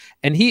relief,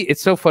 and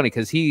it's so funny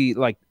because he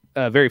like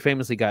very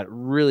famously got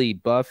really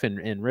buff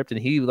and ripped, and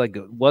he like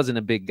wasn't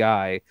a big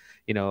guy,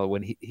 you know,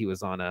 when he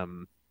was on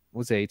the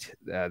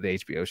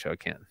HBO show? I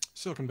can't.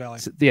 Silicon Valley.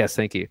 Yes,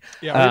 thank you.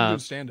 Yeah,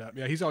 stand up.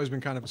 Yeah, he's always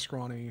been kind of a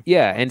scrawny.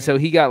 Yeah, and so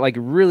he got like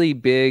really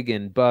big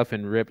and buff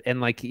and ripped,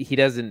 and like he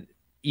doesn't.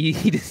 You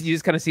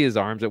just kind of see his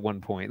arms at one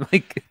point.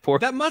 Like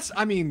that must.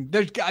 I mean,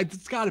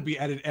 it's got to be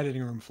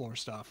editing room floor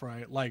stuff,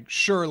 right? Like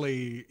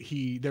surely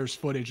there's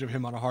footage of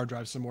him on a hard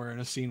drive somewhere in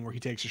a scene where he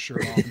takes his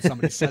shirt off and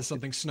somebody says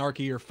something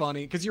snarky or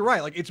funny. Because you're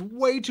right, like it's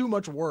way too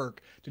much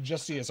work to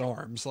just see his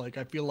arms. Like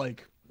I feel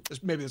like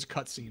maybe there's a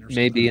cut scene or something.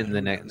 Maybe in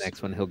the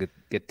next one he'll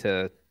get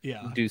to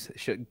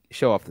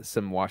show off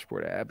some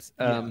washboard abs.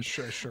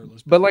 Sure.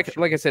 But like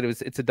I said,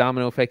 it's a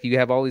domino effect. You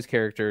have all these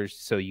characters,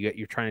 so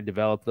you're trying to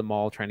develop them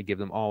all, trying to give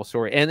them all a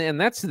story,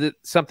 and that's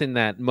something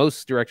that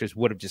most directors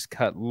would have just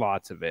cut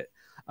lots of it.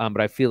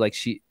 But I feel like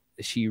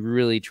she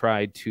really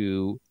tried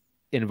to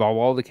involve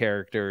all the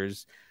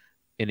characters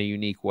in a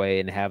unique way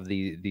and have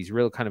these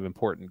real kind of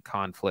important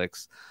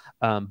conflicts.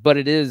 But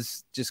it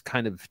is just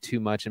kind of too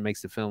much and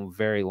makes the film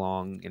very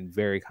long and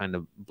very kind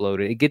of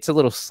bloated. It gets a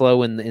little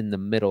slow in the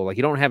middle. Like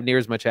you don't have near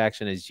as much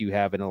action as you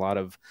have in a lot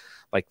of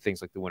like things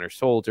like The Winter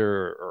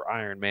Soldier or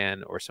Iron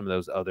Man or some of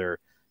those other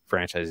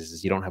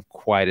franchises. You don't have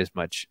quite as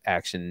much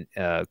action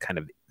kind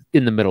of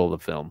in the middle of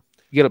the film.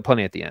 You get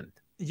plenty at the end.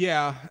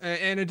 Yeah,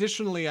 and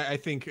additionally, I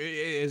think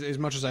as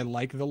much as I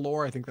like the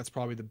lore, I think that's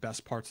probably the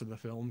best parts of the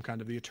film, kind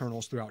of the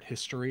Eternals throughout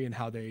history and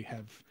how they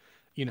have,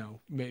 you know,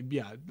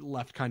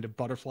 left kind of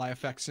butterfly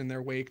effects in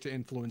their wake to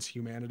influence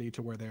humanity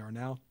to where they are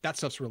now. That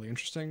stuff's really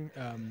interesting.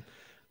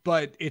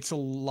 But it's a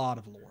lot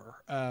of lore.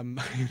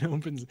 It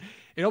opens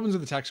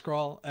with a text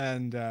crawl,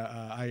 and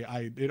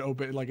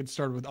it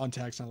started with on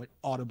text, and I like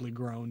audibly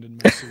groaned in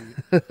my seat.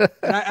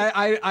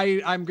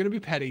 And I'm gonna be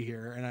petty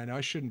here, and I know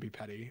I shouldn't be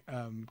petty,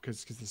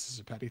 because this is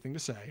a petty thing to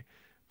say,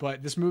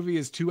 but this movie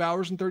is 2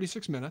 hours and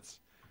 36 minutes,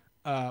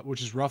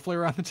 which is roughly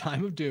around the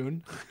time of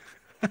Dune.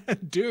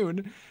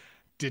 Dune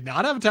did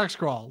not have a text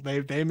crawl.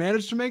 They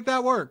managed to make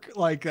that work.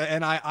 Like,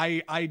 and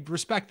I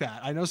respect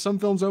that. I know some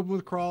films open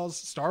with crawls.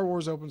 Star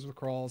Wars opens with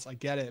crawls. I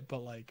get it,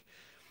 but like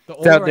The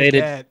older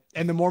outdated. I get,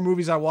 and the more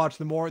movies I watch,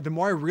 the more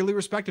I really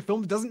respect a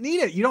film that doesn't need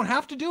it. You don't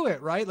have to do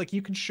it, right? Like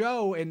you can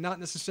show and not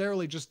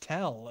necessarily just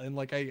tell. And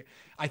like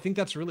I think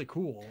that's really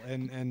cool.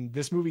 And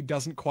this movie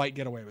doesn't quite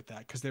get away with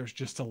that because there's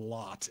just a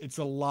lot. It's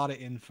a lot of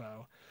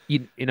info.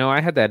 You know,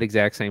 I had that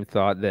exact same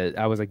thought that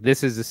I was like,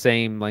 this is the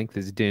same length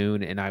as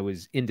Dune, and I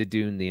was into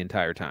Dune the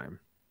entire time.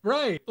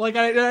 Right. Like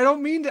I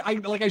don't mean to,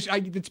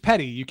 it's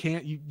petty. You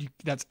can't, you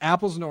that's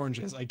apples and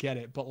oranges. I get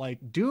it. But like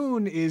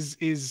Dune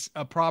is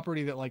a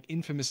property that like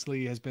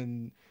infamously has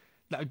been,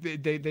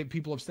 they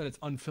people have said it's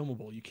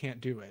unfilmable. You can't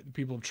do it.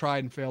 People have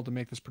tried and failed to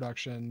make this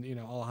production. You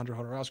know, Alejandro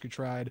Jodorowsky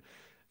tried.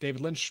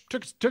 David Lynch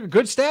took a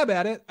good stab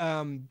at it.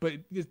 But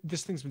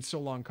this thing's been so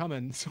long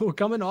coming. So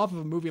coming off of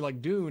a movie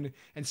like Dune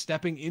and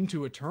stepping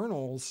into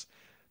Eternals,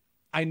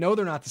 I know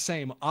they're not the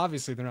same.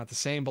 Obviously, they're not the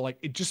same, but like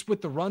it just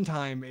with the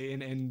runtime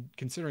and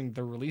considering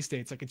the release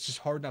dates, like it's just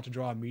hard not to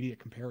draw immediate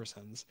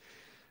comparisons.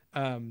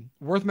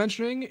 Worth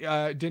mentioning,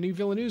 Denis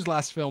Villeneuve's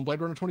last film, Blade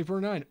Runner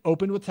 2049,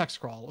 opened with text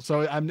crawl.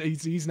 So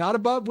he's not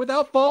above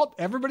without fault.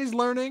 Everybody's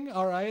learning,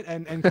 all right.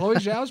 And Chloe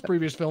Zhao's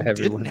previous film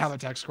didn't have a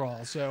text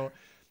crawl. So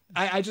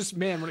I just,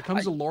 man, when it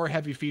comes to lore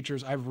heavy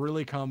features, I've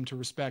really come to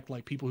respect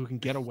like people who can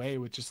get away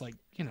with just like,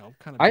 you know,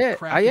 kind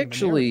of. I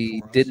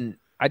actually didn't.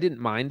 I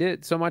didn't mind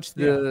it so much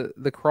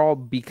the crawl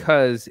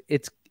because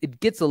it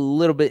gets a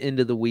little bit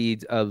into the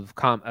weeds of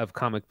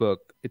comic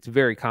book. It's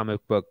very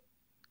comic booky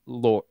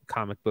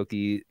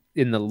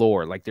in the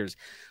lore. Like there's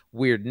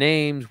weird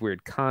names,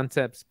 weird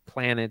concepts,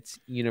 planets,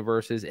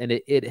 universes, and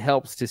it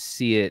helps to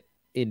see it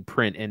in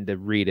print and to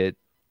read it.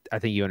 I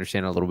think you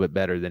understand a little bit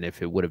better than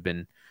if it would have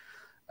been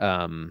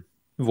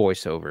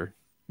voiceover.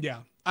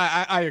 Yeah.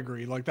 I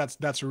agree. Like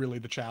that's really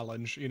the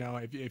challenge. You know,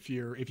 if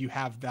you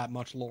have that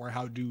much lore,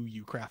 how do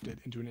you craft it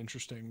into an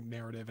interesting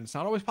narrative? And it's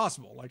not always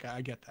possible. Like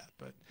I get that,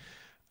 but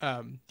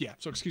yeah.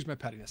 So excuse my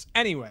pettiness.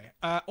 Anyway,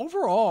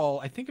 overall,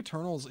 I think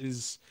Eternals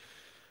is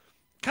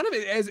kind of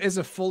as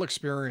a full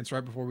experience.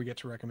 Right before we get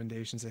to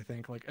recommendations, I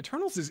think like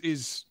Eternals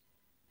is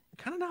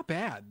kind of not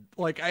bad.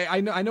 Like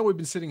I know we've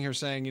been sitting here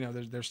saying, you know,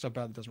 there's stuff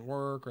about it that doesn't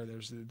work, or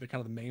there's the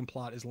kind of the main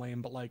plot is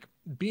lame, but like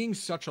being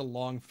such a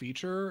long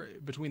feature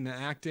between the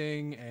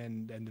acting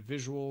and the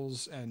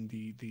visuals and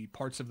the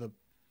parts of the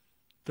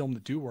film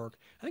that do work,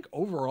 I think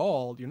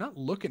overall you're not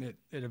looking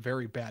at a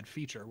very bad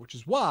feature, which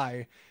is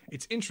why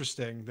it's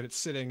interesting that it's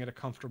sitting at a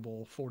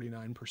comfortable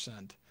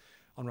 49%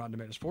 on Rotten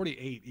Tomatoes,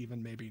 48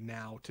 even maybe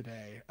now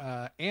today.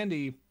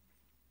 Andy,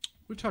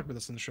 we've talked about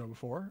this in the show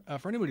before.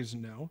 For anybody who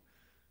doesn't know,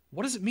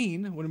 what does it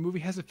mean when a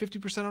movie has a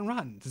 50% on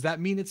Rotten? Does that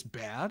mean it's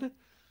bad?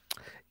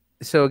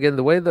 So again,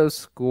 the way those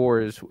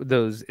scores,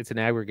 it's an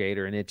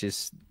aggregator, and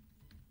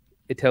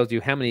it tells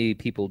you how many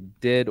people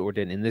did or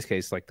didn't. In this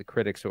case, like the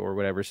critics or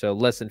whatever. So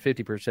less than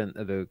 50%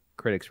 of the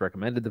critics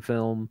recommended the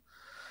film.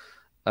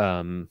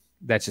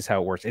 That's just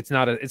how it works. It's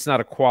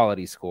not a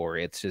quality score.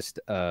 It's just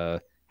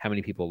how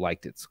many people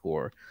liked it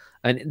score.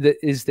 And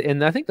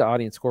I think the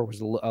audience score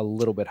was a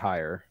little bit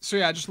higher. So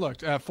yeah, I just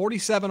looked.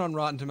 47 on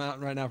Rotten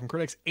Tomatoes right now from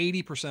critics,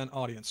 80%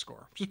 audience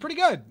score, which is pretty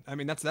good. I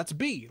mean, that's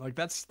B. Like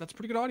that's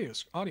pretty good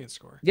audience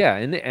score. Yeah,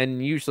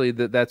 and usually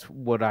that's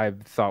what I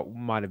thought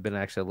might have been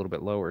actually a little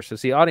bit lower. So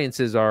see,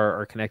 audiences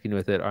are connecting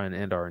with it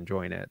and are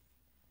enjoying it.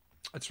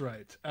 That's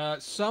right.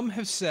 Some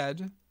have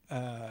said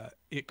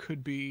it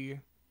could be.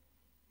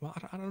 Well,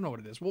 I don't know what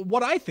it is. Well,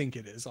 what I think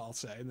it is, I'll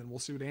say, and then we'll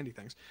see what Andy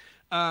thinks.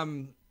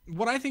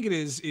 What I think it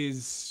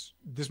is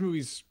this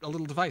movie's a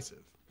little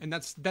divisive, and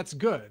that's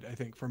good, I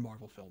think, for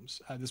Marvel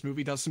films. This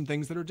movie does some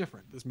things that are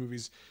different. This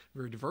movie's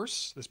very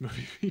diverse. This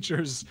movie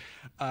features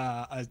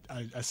a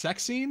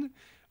sex scene,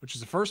 which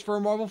is a first for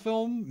a Marvel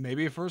film,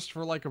 maybe a first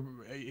for like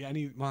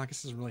any. Well, I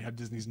guess it doesn't really have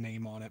Disney's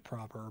name on it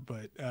proper,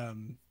 but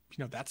you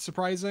know, that's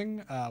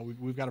surprising.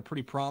 We've got a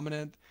pretty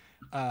prominent.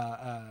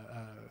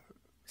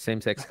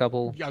 Same-sex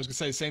couple. I was gonna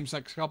say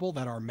same-sex couple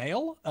that are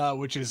male,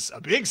 which is a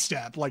big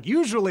step. Like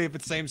usually, if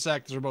it's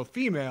same-sex, they're both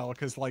female,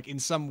 because like in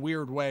some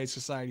weird way,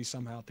 society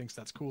somehow thinks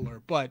that's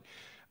cooler. But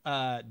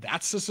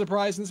that's a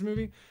surprise in this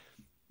movie.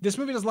 This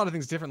movie does a lot of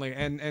things differently,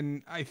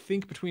 and I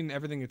think between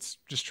everything, it's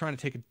just trying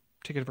to take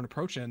a different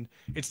approach in.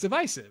 It's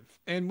divisive,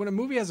 and when a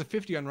movie has a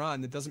 50 on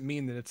Rotten, that doesn't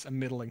mean that it's a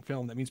middling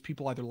film. That means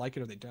people either like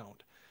it or they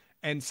don't.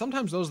 And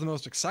sometimes those are the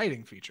most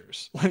exciting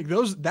features. Like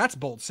that's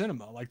bold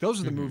cinema. Like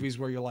those are the movies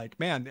where you're like,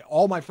 man,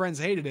 all my friends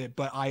hated it,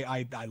 but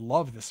I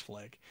love this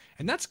flick.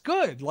 And that's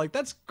good. Like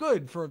that's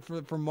good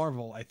for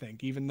Marvel, I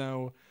think, even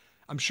though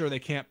I'm sure they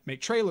can't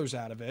make trailers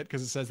out of it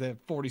because it says they have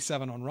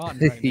 47 on Rotten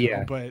right now.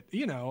 Yeah. But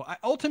you know,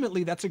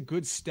 ultimately that's a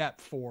good step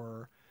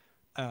for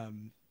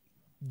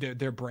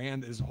their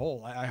brand as a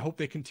whole. I hope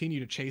they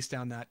continue to chase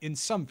down that in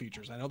some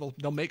features. I know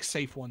they'll make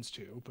safe ones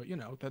too, but you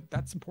know,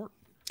 that's important.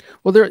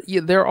 Well,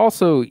 they're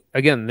also,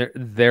 again,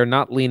 they're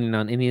not leaning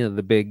on any of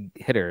the big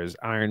hitters.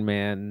 Iron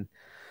Man,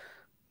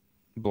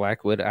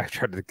 Black Widow.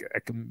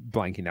 I'm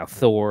blanking now.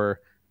 Thor,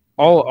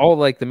 all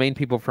like the main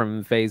people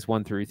from Phase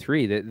 1 through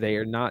 3. That they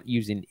are not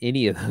using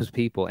any of those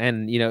people.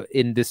 And you know,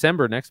 in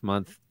December next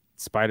month,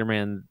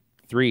 Spider-Man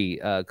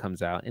 3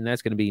 comes out, and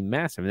that's going to be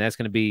massive. And that's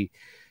going to be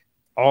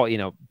all,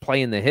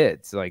 playing the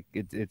hits. Like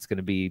it's going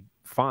to be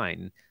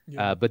fine.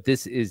 Yeah. But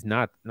this is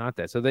not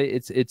that. So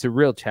it's a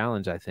real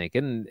challenge, I think.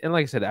 And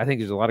like I said, I think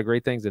there's a lot of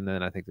great things, and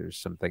then I think there's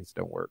some things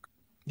that don't work.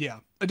 Yeah.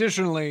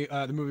 Additionally,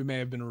 the movie may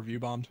have been review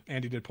bombed.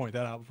 Andy did point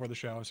that out before the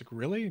show. I was like,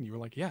 really? And you were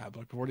like, yeah. But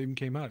like before it even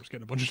came out, it was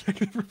getting a bunch of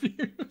negative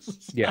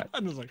reviews. Yeah.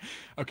 And I was like,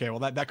 okay, well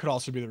that could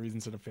also be the reason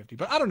instead of 50.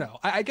 But I don't know.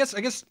 I guess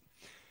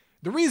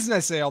the reason I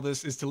say all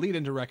this is to lead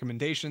into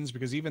recommendations,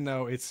 because even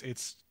though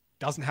it's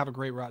doesn't have a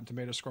great Rotten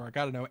Tomato score, I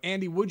gotta know,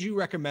 Andy, would you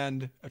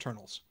recommend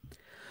Eternals?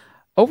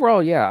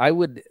 Overall, yeah, I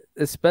would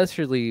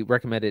especially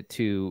recommend it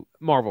to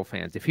Marvel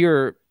fans. If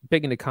you're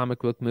big into comic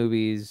book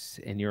movies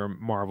and you're a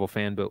Marvel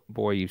fan, but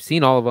boy, you've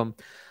seen all of them,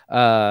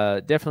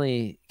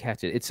 definitely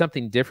catch it. It's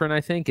something different,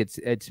 I think. It's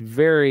a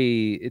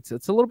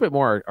little bit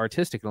more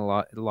artistic in a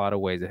lot of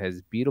ways. It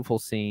has beautiful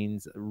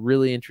scenes,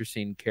 really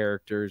interesting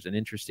characters, an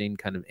interesting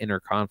kind of inner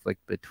conflict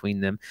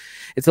between them.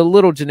 It's a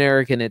little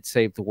generic in its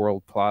save the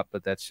world plot,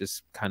 but that's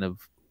just kind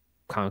of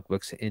comic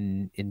books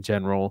in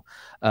general.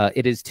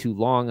 It is too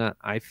long,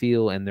 I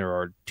feel, and there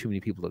are too many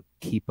people to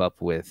keep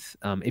up with.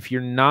 If you're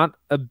not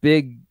a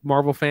big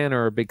Marvel fan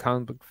or a big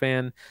comic book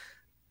fan,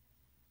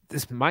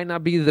 this might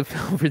not be the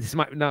film, or this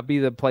might not be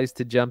the place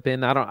to jump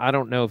in. I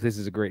don't know if this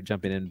is a great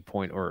jumping in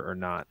point or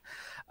not.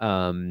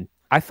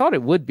 I thought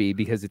it would be,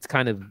 because it's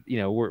kind of,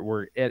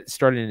 we're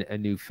starting a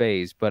new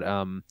phase, but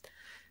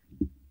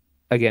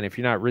again, if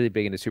you're not really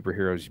big into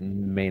superheroes,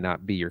 may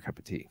not be your cup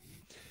of tea.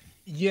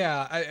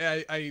 Yeah,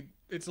 I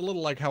it's a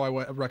little like how I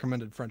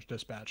recommended French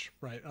Dispatch,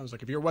 right? I was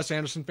like, if you're a Wes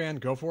Anderson fan,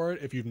 go for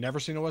it. If you've never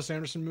seen a Wes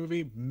Anderson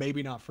movie,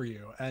 maybe not for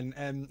you.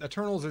 And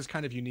Eternals is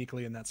kind of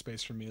uniquely in that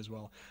space for me as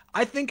well.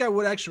 I think I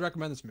would actually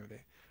recommend this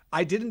movie.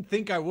 I didn't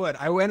think I would.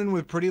 I went in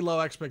with pretty low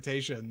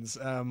expectations.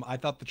 I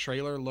thought the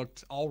trailer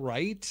looked all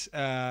right.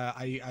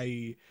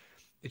 It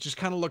just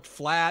kind of looked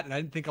flat, and I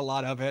didn't think a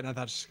lot of it. And I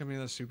thought, it's just gonna be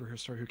another superhero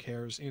story. Who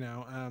cares?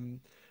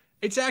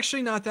 It's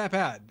actually not that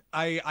bad.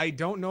 I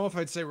don't know if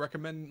I'd say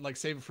recommend, like,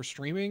 save it for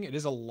streaming. It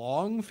is a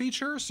long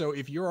feature, so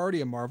if you're already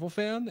a Marvel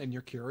fan and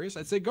you're curious,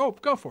 I'd say go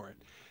for it.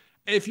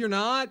 If you're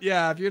not,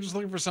 if you're just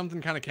looking for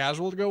something kind of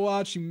casual to go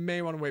watch, you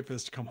may want to wait for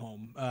this to come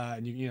home.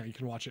 And you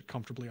can watch it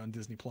comfortably on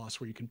Disney Plus,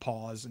 where you can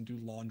pause and do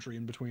laundry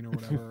in between or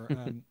whatever.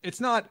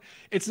 It's not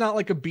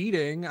like a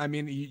beating. I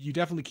mean, you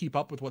definitely keep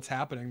up with what's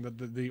happening.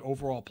 The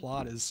overall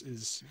plot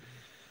is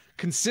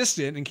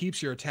consistent and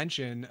keeps your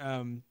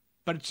attention.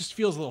 But it just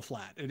feels a little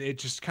flat. It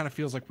just kind of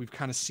feels like we've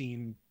kind of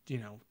seen,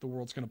 the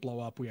world's going to blow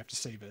up. We have to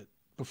save it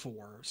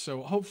before.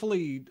 So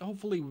hopefully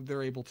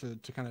they're able to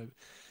kind of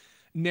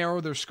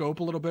narrow their scope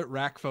a little bit,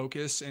 rack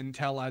focus, and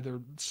tell either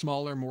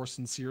smaller, more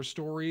sincere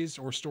stories,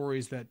 or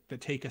stories that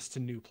take us to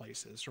new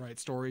places, right?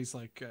 Stories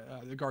like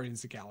the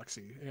Guardians of the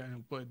Galaxy,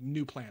 but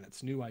new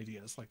planets, new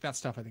ideas, like that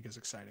stuff I think is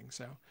exciting.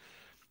 So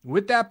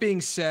with that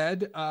being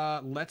said,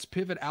 let's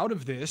pivot out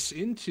of this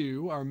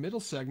into our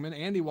middle segment.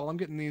 Andy, while I'm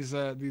getting these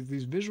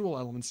visual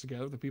elements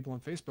together, the people on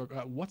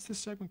Facebook, what's this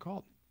segment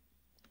called?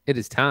 It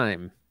is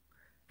time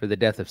for the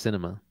death of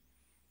cinema.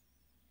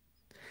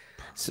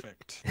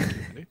 Perfect.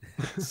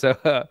 So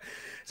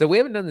we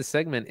haven't done this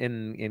segment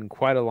in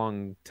quite a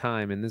long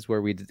time, and this is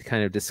where we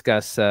kind of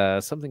discuss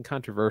something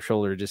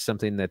controversial, or just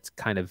something that's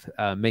kind of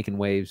making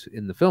waves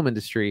in the film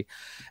industry.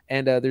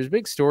 And there's a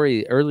big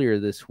story earlier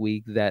this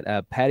week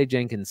that Patty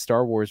Jenkins'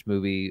 Star Wars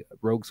movie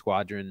Rogue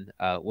Squadron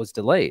was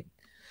delayed,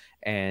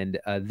 and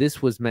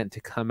this was meant to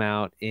come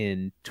out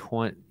in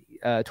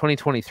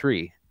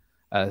 2023,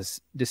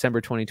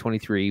 December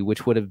 2023,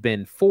 which would have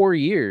been 4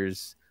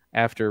 years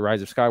after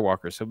Rise of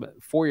Skywalker. So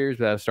 4 years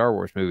without a Star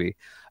Wars movie.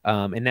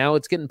 And now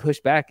it's getting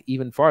pushed back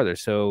even farther.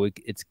 So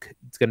it's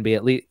going to be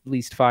at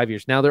least 5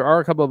 years. Now, there are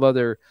a couple of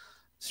other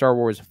Star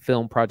Wars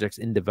film projects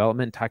in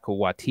development. Taika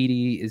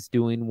Waititi is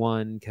doing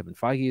one. Kevin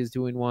Feige is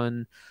doing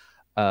one.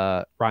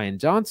 Rian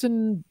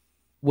Johnson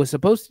was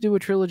supposed to do a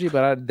trilogy,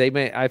 but I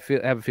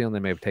have a feeling they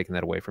may have taken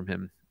that away from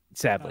him,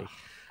 sadly.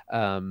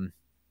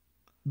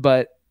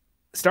 But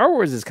Star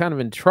Wars is kind of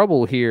in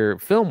trouble here,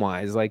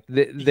 film-wise. Like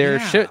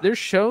their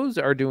shows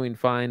are doing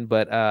fine,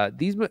 but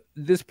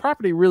this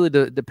property really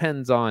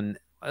depends on,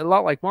 a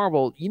lot like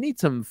Marvel. You need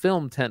some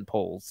film tent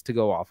poles to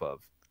go off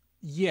of.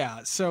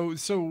 Yeah. So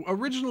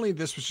originally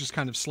this was just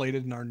kind of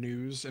slated in our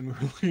news, and we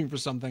were looking for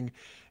something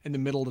in the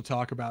middle to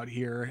talk about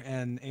here.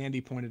 And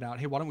Andy pointed out,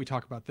 hey, why don't we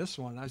talk about this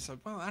one? And I said,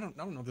 well, I don't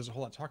know if there's a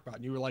whole lot to talk about.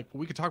 And you were like,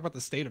 well, we could talk about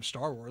the state of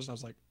Star Wars. And I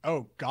was like,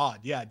 oh God,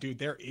 yeah, dude,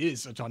 there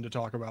is a ton to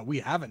talk about. We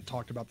haven't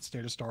talked about the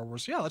state of Star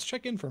Wars. So yeah, let's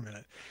check in for a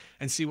minute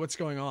and see what's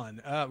going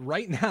on.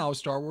 Right now,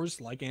 Star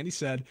Wars, like Andy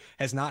said,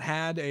 has not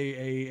had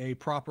a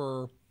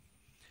proper,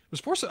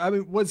 was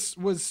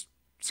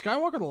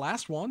Skywalker the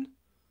last one?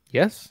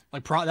 Yes.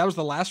 Like that was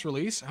the last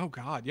release. Oh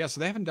God. Yeah. So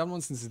they haven't done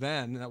one since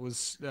then. That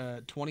was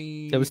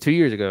 20. That was 2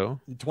 years ago.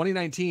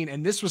 2019.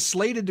 And this was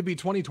slated to be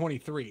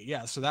 2023.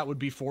 Yeah. So that would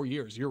be 4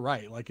 years. You're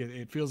right. Like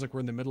it feels like we're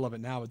in the middle of it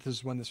now, but this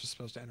is when this was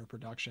supposed to enter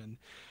production.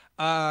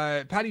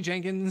 Patty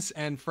Jenkins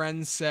and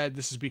friends said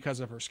this is because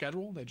of her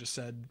schedule. They just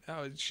said,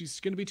 oh, she's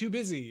going to be too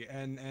busy.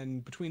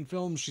 And between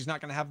films, she's not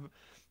going to have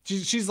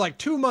She's like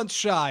 2 months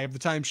shy of the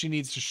time she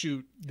needs to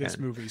shoot Yeah. this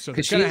movie, so they're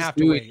Because gonna she's have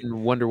to doing wait.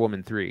 Wonder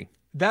Woman 3.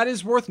 That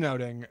is worth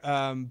noting.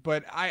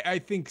 But I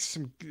think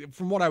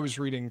from what I was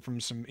reading from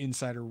some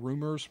insider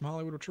rumors from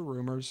Hollywood, which are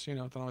rumors,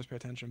 don't always pay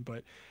attention,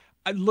 but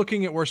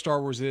looking at where Star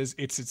Wars is,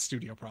 it's its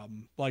studio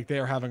problem. Like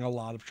they're having a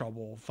lot of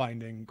trouble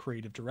finding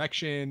creative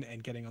direction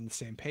and getting on the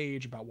same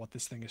page about what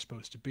this thing is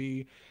supposed to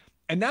be.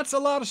 And that's a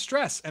lot of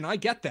stress. And I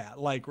get that.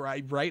 Like,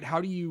 right.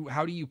 How do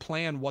you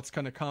plan what's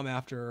going to come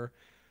after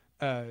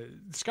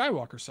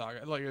Skywalker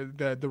saga, like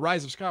the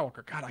Rise of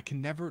Skywalker? God, I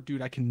can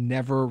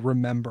never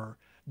remember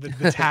the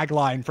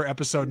tagline for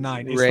episode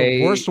 9. It's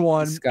the worst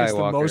one. Skywalker. It's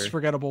the most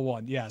forgettable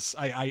one. Yes,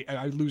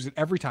 I lose it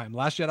every time.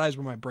 Last Jedi is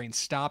where my brain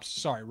stops.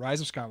 Sorry,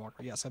 Rise of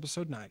Skywalker. Yes,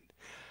 episode 9.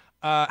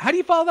 How do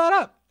you follow that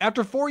up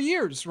after 4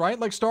 years, right?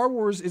 Like Star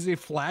Wars is a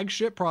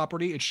flagship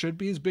property. It should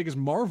be as big as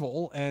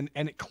Marvel, and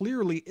it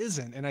clearly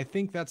isn't. And I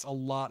think that's a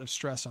lot of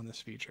stress on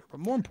this feature. But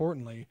more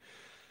importantly,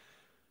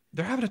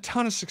 they're having a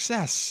ton of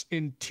success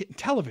in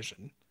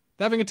television.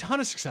 They're having a ton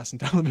of success in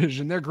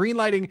television. They're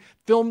greenlighting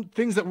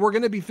things that were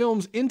going to be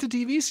films into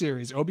TV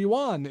series.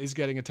 Obi-Wan is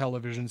getting a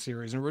television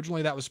series, and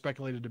originally that was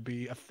speculated to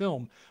be a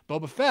film.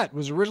 Boba Fett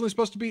was originally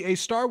supposed to be a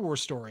Star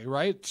Wars story,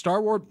 right?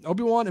 Star Wars,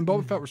 Obi-Wan and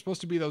Boba Fett were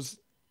supposed to be those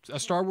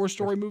Star Wars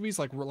story movies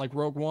like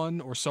Rogue One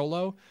or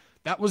Solo.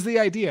 That was the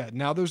idea.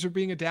 Now those are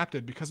being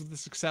adapted because of the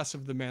success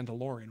of The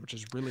Mandalorian, which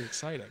is really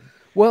exciting.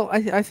 Well,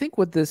 I think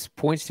what this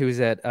points to is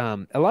that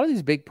a lot of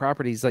these big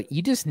properties, like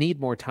you just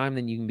need more time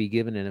than you can be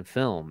given in a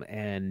film,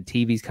 and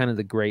TV's kind of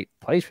the great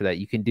place for that.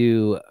 You can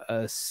do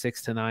a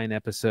 6 to 9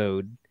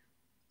 episode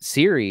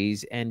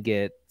series and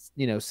get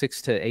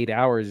 6 to 8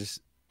 hours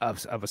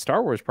of a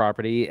Star Wars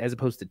property as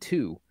opposed to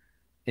 2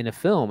 in a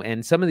film.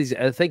 And some of these,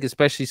 I think,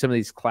 especially some of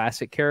these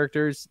classic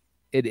characters,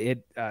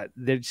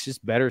 they're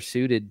just better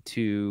suited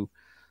to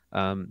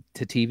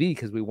TV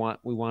because we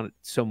want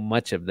so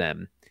much of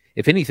them.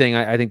 If anything,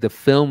 I think the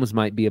films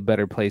might be a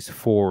better place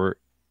to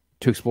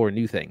explore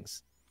new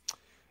things.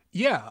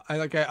 Yeah,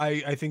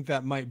 I think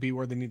that might be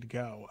where they need to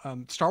go.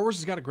 Star Wars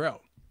has got to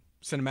grow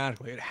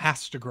cinematically. It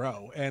has to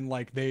grow, and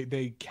like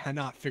they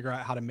cannot figure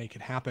out how to make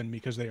it happen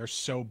because they are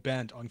so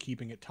bent on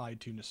keeping it tied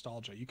to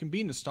nostalgia. You can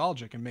be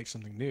nostalgic and make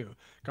something new.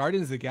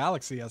 Guardians of the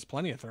Galaxy has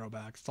plenty of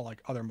throwbacks to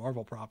like other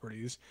Marvel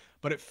properties,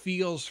 but it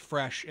feels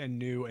fresh and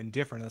new and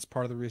different. That's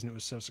part of the reason it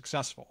was so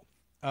successful.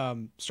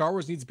 Star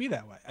Wars needs to be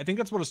that way. I think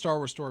that's what a Star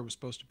Wars story was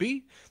supposed to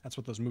be. That's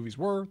what those movies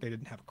were. They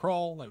didn't have a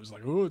crawl. It was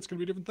like, oh, it's gonna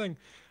be a different thing.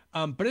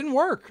 But it didn't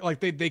work.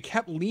 Like they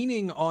kept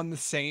leaning on the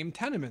same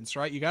tenements,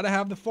 right? You got to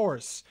have the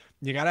Force.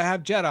 You got to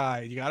have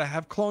Jedi. You got to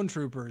have clone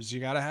troopers. You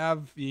got to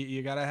have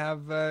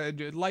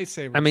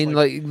lightsabers. I mean,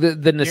 like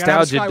the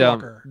nostalgia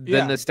dump.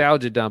 The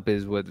nostalgia dump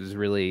is what is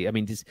really. I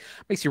mean, just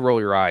makes you roll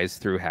your eyes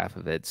through half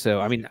of it.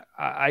 So I mean,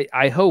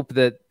 I hope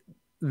that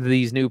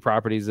these new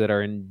properties that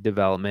are in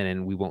development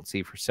and we won't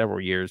see for several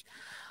years,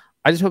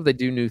 I just hope they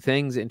do new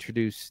things,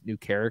 introduce new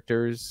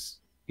characters.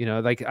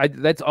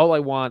 That's all I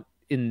want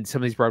in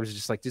some of these properties.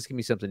 Just give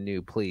me something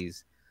new,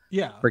 please.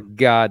 Yeah, for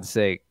God's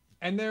sake.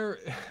 And they're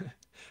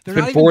it's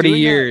been 40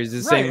 years,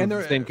 the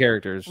same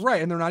characters.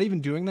 Right, and they're not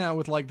even doing that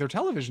with like their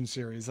television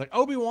series. Like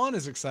Obi-Wan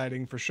is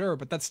exciting for sure,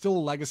 but that's still a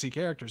legacy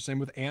character. Same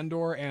with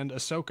Andor and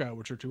Ahsoka,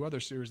 which are 2 other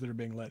series that are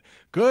being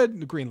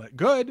greenlit.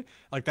 Good.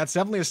 Like that's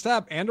definitely a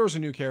step. Andor's a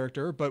new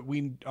character, but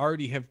we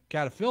already have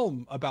got a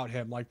film about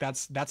him. Like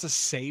that's a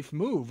safe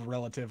move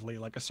relatively.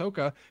 Like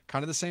Ahsoka,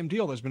 kind of the same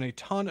deal. There's been a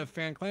ton of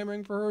fan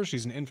clamoring for her.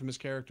 She's an infamous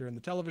character in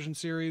the television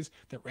series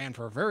that ran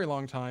for a very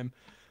long time.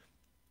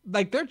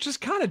 Like they're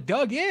just kind of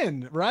dug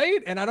in,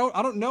 right? And I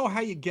don't know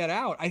how you get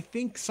out. I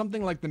think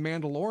something like The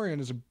Mandalorian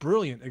is a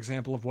brilliant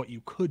example of what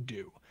you could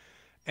do.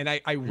 And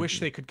I wish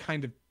they could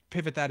kind of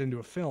pivot that into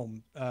a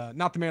film.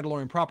 Not The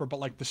Mandalorian proper,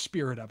 but like the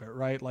spirit of it,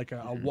 right? Like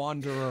a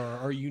wanderer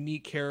or a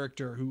unique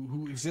character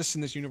who exists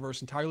in this universe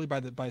entirely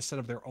by a set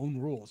of their own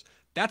rules.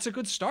 That's a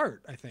good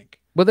start, I think.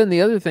 But then the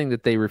other thing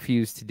that they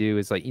refuse to do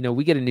is like,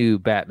 we get a new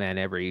Batman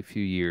every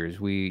few years.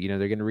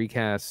 They're going to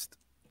recast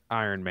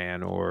Iron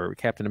Man or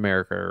Captain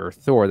America or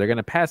Thor. They're going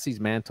to pass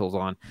these mantles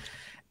on,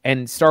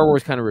 and Star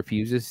Wars kind of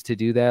refuses to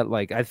do that.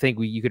 Like I think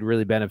you could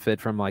really benefit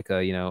from like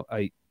a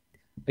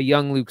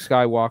young Luke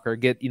Skywalker,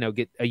 get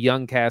a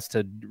young cast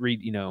to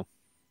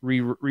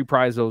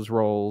reprise those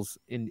roles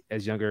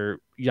as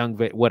young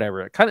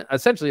whatever, kind of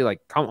essentially like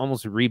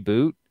almost a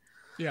reboot.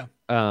 Yeah.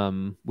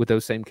 With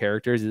those same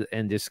characters,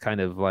 and just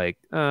kind of like,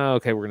 oh,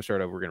 okay, we're going to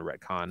start over, we're going to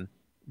retcon.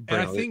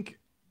 And I think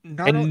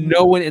they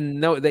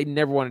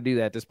never want to do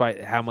that,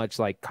 despite how much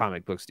like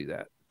comic books do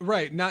that.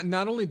 Right.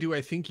 Not only do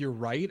I think you're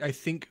right, I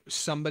think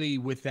somebody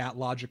with that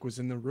logic was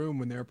in the room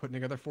when they were putting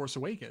together Force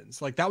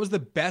Awakens. Like that was the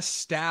best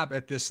stab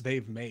at this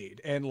they've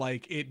made, and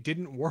like it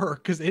didn't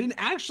work because they didn't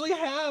actually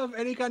have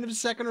any kind of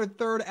second or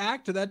third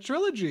act to that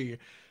trilogy.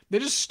 They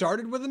just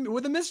started with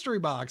a mystery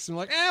box and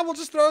like, we'll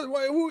just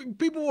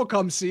people will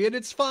come see it.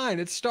 It's fine.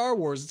 It's Star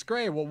Wars. It's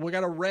great. Well, we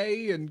got a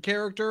Rey and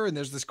character, and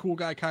there's this cool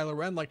guy Kylo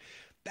Ren. Like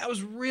that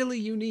was really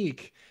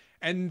unique.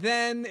 And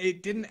then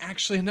it didn't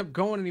actually end up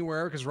going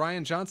anywhere because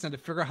Ryan Johnson had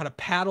to figure out how to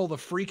paddle the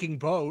freaking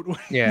boat when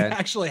he Yeah.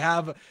 actually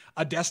have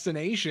a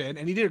destination,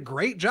 and he did a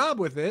great job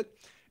with it.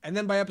 And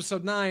then by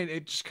episode 9,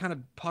 it just kind of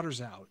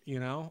putters out, you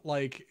know?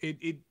 Like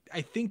it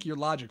I think your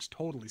logic's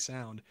totally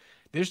sound.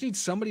 They just need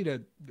somebody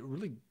to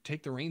really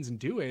take the reins and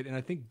do it. And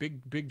I think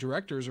big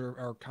directors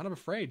are kind of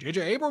afraid.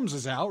 J.J. Abrams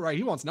is out, right?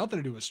 He wants nothing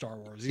to do with Star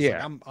Wars. He's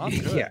like, I'm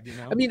good, Yeah. you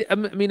know? I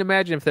mean,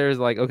 imagine if there's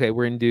like, okay,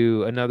 we're gonna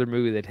do another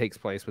movie that takes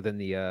place within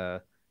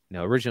the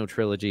original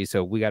trilogy.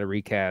 So we got to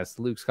recast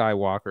Luke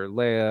Skywalker,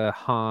 Leia,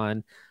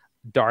 Han,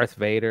 Darth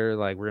Vader.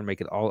 Like we're gonna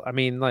make it all. I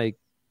mean, like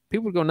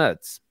people would go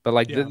nuts. But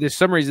like, Yeah. there's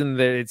some reason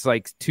that it's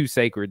like too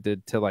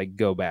sacred to like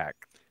go back.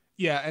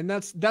 Yeah, and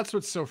that's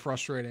what's so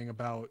frustrating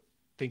about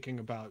thinking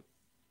about,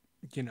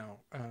 you know,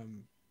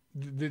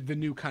 the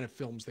new kind of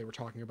films they were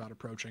talking about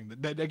approaching.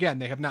 That again,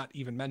 they have not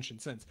even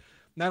mentioned since.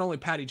 Not only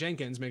Patty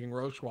Jenkins making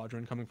Rogue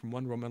Squadron, coming from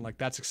Wonder Woman, like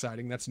that's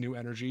exciting. That's new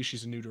energy.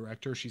 She's a new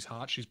director. She's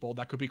hot. She's bold.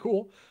 That could be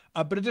cool.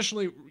 But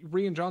additionally,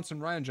 Ryan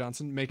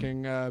Johnson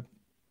making a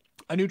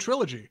new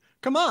trilogy.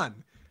 Come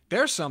on.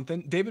 There's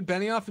something. David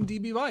Benioff and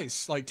DB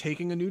Weiss, like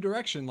taking a new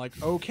direction. Like,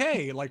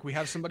 okay, like we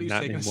have somebody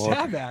who's taking a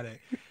stab at it.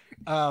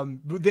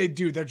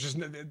 They're just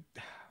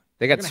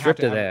they got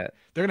stripped of that.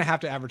 They're gonna have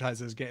to advertise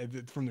this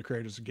from the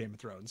creators of Game of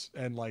Thrones,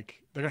 and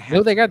like they're gonna have.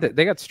 No,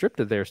 they got stripped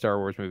of their Star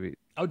Wars movie.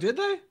 Oh, did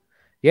they?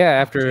 Yeah,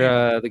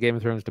 after the Game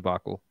of Thrones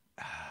debacle.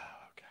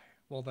 Okay,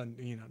 well then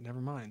never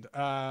mind.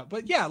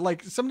 But yeah,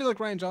 like somebody like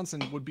Ryan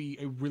Johnson would be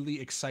a really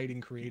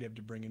exciting creative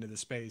to bring into the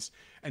space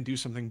and do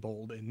something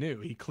bold and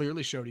new. He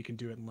clearly showed he can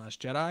do it in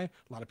Last Jedi. A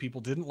lot of people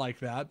didn't like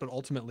that, but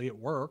ultimately it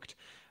worked.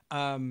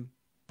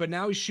 But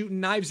now he's shooting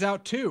Knives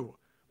Out too.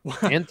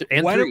 And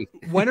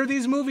when are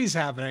these movies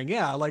happening?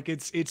 Yeah, like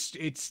it's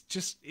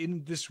just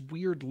in this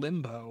weird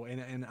limbo,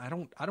 and I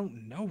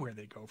don't know where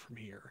they go from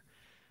here.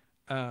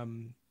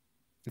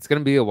 It's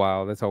gonna be a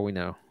while. That's all we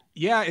know.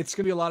 Yeah, it's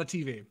gonna be a lot of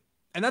TV,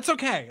 and that's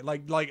okay.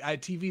 Like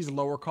TV is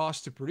lower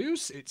cost to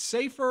produce. It's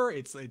safer.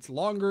 It's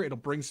longer. It'll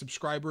bring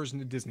subscribers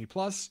into Disney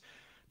Plus.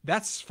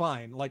 That's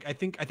fine. Like I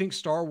think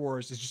Star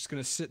Wars is just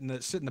gonna sit in the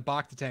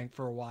Bacta tank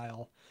for a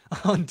while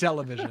on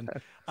television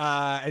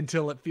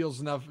until it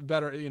feels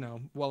better,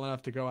 well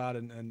enough to go out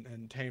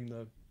and tame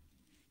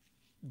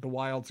the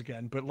wilds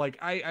again. But like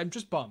I'm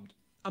just bummed.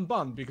 I'm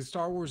bummed because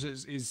Star Wars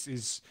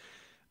is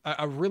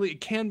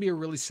it can be a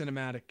really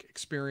cinematic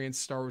experience.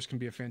 Star Wars can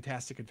be a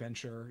fantastic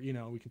adventure.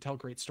 We can tell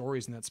great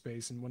stories in that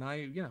space. And when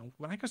I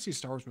go see a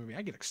Star Wars movie,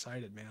 I get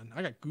excited, man.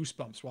 I got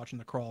goosebumps watching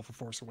The Crawl for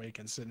Force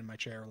Awakens, sitting in my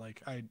chair.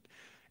 Like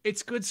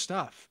it's good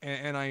stuff.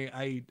 And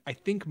I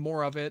think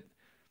more of it.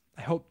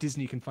 I hope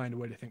Disney can find a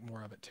way to think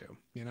more of it too,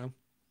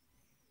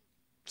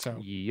 So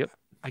yep.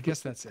 I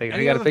guess that's it.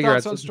 They got to figure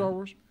out on Star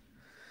Wars.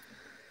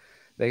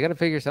 They got to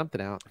figure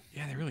something out.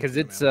 Yeah, they really. Because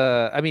it's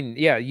I mean,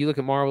 yeah, you look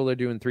at Marvel; they're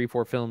doing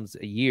 3-4 films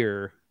a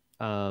year.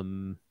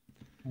 One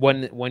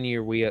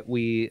year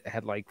we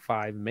had like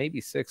 5, maybe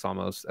 6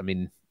 almost. I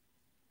mean,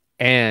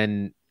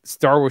 and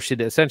Star Wars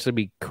should essentially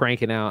be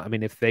cranking out. I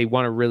mean, if they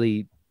want to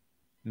really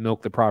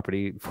milk the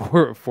property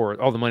for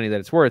all the money that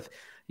it's worth,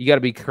 you got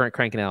to be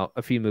cranking out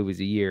a few movies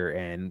a year,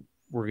 and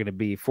we're going to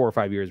be 4 or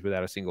 5 years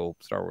without a single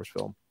Star Wars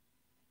film.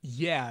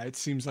 Yeah, it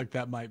seems like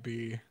that might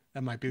be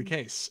the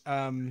case.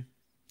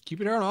 Keep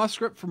it on off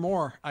script for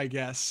more, I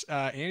guess.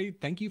 Andy,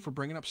 thank you for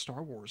bringing up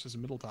Star Wars as a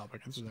middle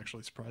topic. This was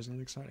actually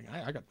surprisingly exciting.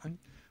 I'm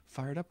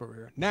fired up over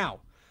here. Now,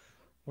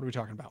 what are we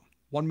talking about?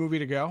 One movie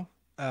to go.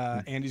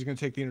 Andy's going to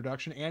take the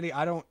introduction. Andy,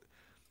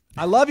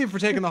 I love you for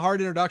taking the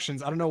hard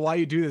introductions. I don't know why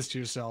you do this to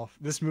yourself.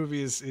 This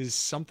movie is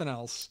something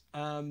else.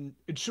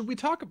 Should we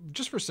talk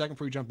just for a second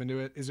before we jump into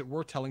it? Is it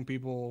worth telling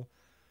people?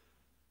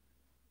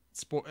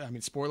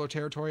 Spoiler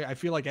territory. I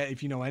feel like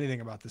if you know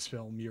anything about this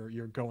film,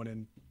 you're going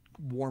in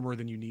warmer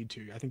than you need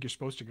to. I think you're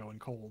supposed to go in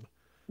cold.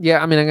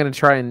 Yeah, I mean, I'm going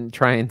to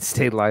try and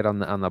stay light on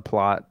the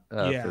plot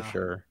for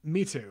sure.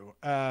 Me too.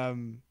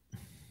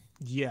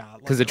 Yeah,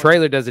 because the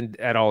trailer doesn't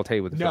at all tell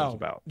you what the film's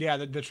about. Yeah,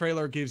 the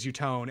trailer gives you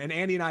tone. And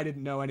Andy and I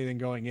didn't know anything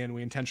going in.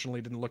 We intentionally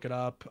didn't look it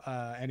up.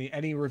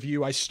 Any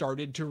review I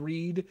started to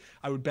read,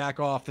 I would back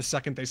off the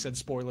second they said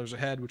spoilers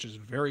ahead, which is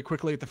very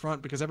quickly at the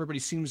front because everybody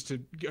seems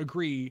to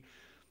agree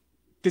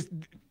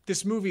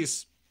this movie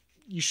is.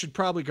 You should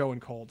probably go in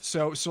cold.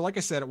 So like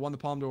I said, it won the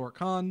Palme d'Or at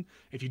Cannes.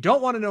 If you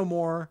don't want to know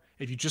more,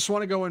 if you just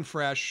want to go in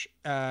fresh,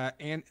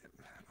 and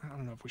I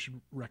don't know if we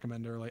should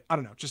recommend early. I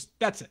don't know. Just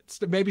that's it.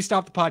 Maybe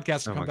stop the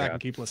podcast and come back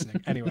and keep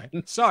listening. Anyway,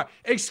 sorry.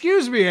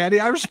 Excuse me, Andy.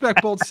 I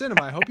respect bold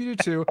cinema. I hope you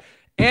do too.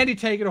 Andy,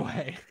 take it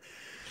away.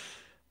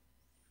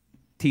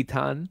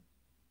 Titane.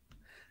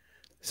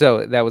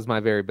 So that was my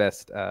very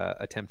best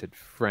attempted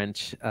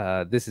French.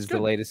 This is the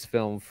latest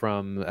film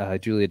from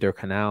Julia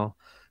Ducournau.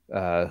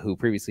 Who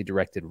previously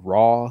directed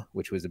Raw,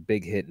 which was a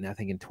big hit, and I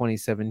think in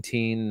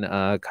 2017,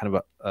 kind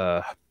of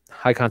a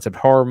high concept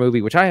horror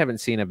movie, which I haven't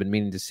seen. I've been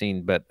meaning to see,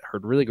 but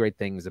heard really great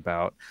things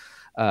about.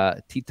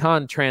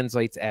 Titane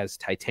translates as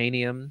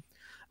titanium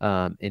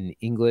in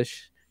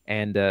English,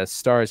 and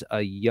stars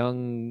a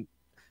young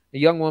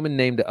woman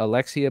named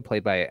Alexia,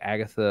 played by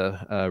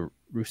Agatha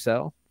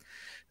Roussel.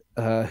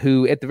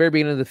 who at the very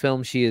beginning of the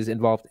film, she is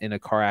involved in a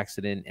car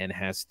accident and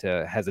has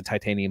a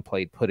titanium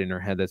plate put in her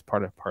head. That's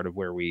part of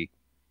where we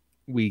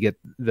get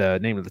the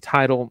name of the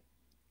title.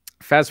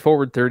 Fast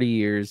forward 30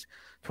 years,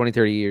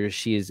 30 years,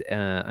 she is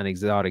an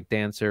exotic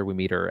dancer. We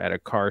meet her at a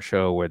car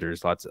show where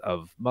there's lots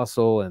of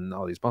muscle and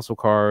all these muscle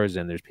cars,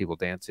 and there's people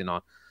dancing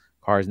on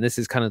cars. And this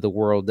is kind of the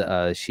world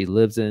she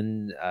lives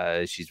in.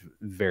 She's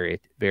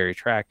very, very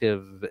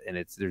attractive,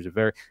 and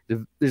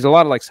there's a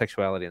lot of like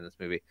sexuality in this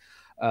movie.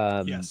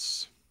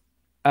 Yes.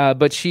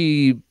 But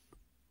she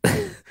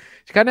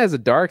she kind of has a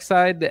dark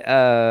side.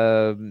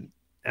 I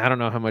don't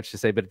know how much to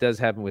say, but it does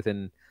happen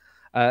within.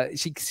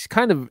 She's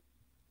kind of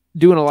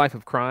doing a life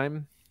of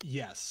crime.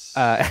 Yes.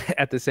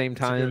 At the same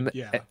time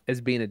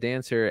as being a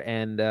dancer,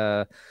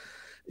 and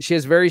she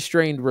has a very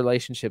strained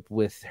relationship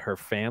with her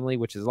family,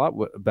 which is a lot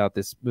about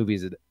this movie.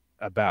 Is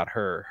about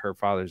her. Her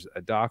father's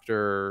a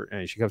doctor,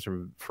 and she comes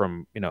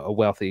from a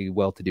wealthy,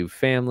 well-to-do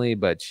family,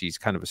 but she's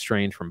kind of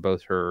estranged from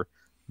both her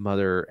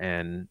mother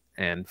and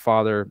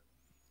father.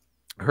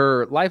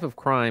 Her life of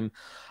crime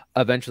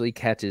eventually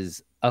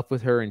catches up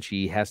with her, and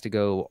she has to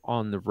go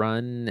on the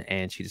run,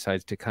 and she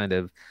decides to kind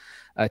of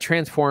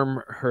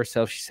transform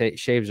herself. She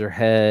shaves her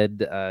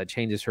head,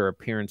 changes her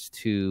appearance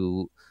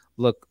to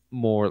look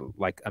more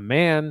like a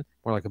man,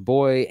 more like a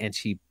boy, and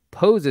she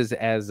poses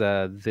as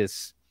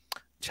this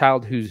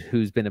child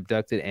who's been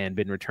abducted and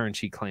been returned.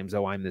 She claims,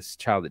 "Oh, I'm this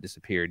child that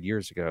disappeared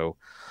years ago,"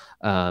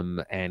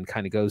 and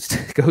kind of goes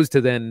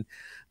to then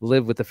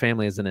live with the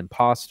family as an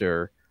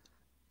imposter.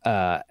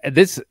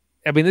 This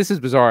is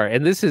bizarre,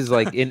 and this is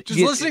like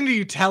listening to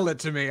you tell it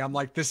to me, I'm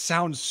like, this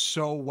sounds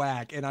so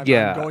whack, and I'm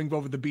going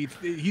over the beats.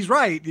 He's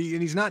right,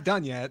 and he's not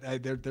done yet.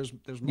 There's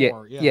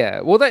more.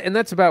 Yeah. Well,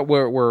 that's about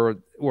where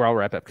I'll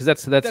wrap up, because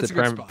that's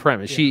the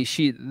premise.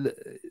 Yeah.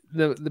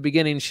 The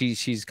beginning,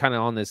 she's kind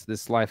of on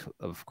this life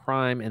of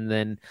crime, and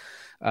then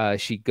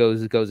she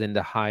goes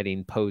into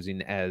hiding,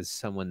 posing as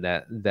someone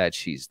that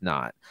she's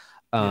not.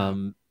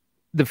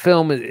 The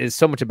film is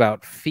so much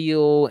about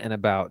feel and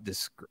about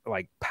this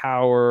like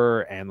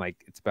power, and like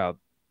it's about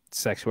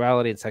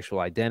sexuality and sexual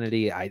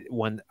identity.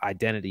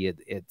 Identity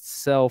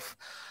itself.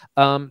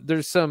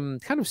 There's some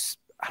kind of,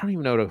 I don't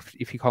even know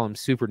if you call them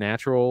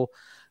supernatural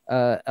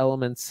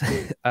elements,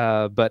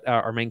 but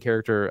our main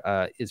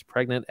character is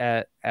pregnant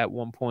at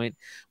one point,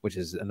 which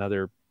is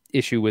another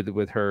issue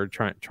with her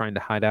trying to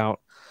hide out.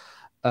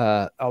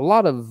 A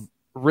lot of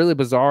really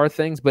bizarre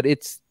things, but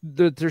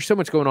there's so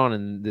much going on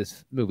in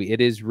this movie.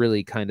 It is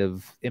really kind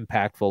of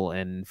impactful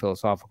and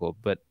philosophical,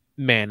 but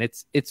man,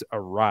 it's a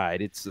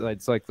ride. It's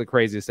like the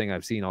craziest thing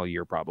I've seen all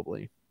year,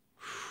 probably.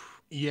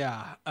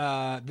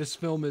 Yeah, this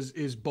film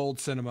is bold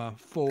cinema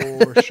for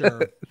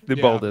sure.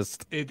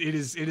 Boldest. It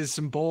is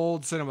some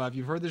bold cinema. If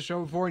you've heard this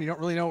show before and you don't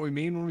really know what we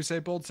mean when we say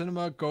bold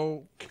cinema,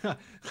 go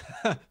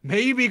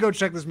maybe go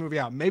check this movie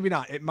out. Maybe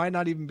not. It might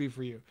not even be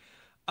for you.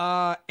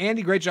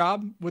 Andy, great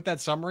job with that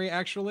summary.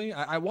 Actually,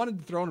 I wanted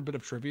to throw in a bit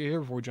of trivia here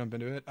before we jump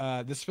into it.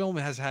 This film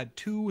has had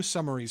 2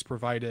 summaries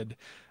provided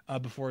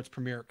before its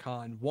premiere at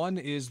Cannes. One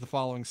is the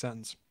following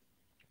sentence: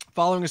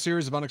 following a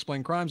series of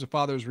unexplained crimes, a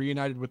father is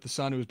reunited with the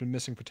son who has been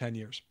missing for 10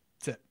 years.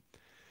 That's it.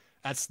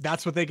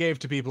 That's what they gave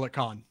to people at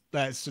Cannes.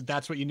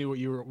 That's what you knew what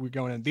you were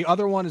going in. The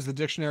other one is the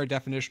dictionary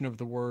definition of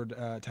the word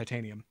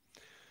titanium.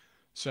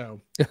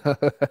 So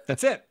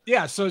that's it.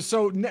 Yeah. So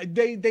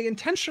they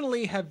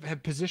intentionally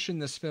have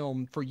positioned this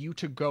film for you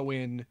to go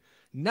in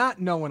not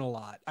knowing a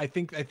lot. I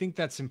think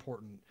that's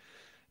important.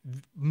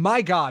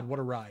 My God, what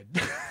a ride.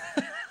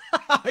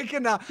 I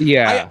cannot.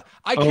 Yeah.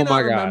 I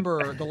cannot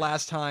remember the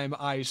last time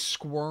I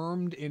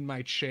squirmed in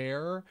my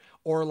chair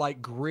or like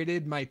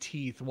gritted my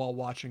teeth while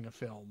watching a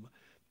film.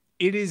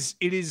 It is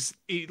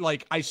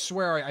like, I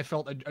swear I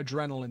felt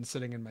adrenaline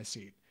sitting in my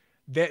seat.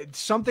 That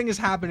something is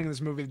happening in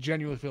this movie that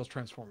genuinely feels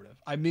transformative.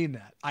 I mean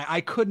that.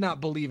 I could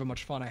not believe how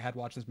much fun I had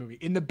watching this movie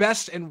in the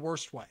best and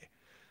worst way.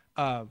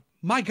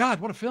 My God,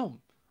 what a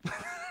film.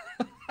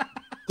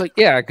 Like,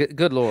 yeah,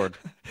 good Lord.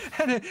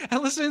 And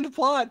listening to the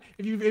plot,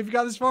 if you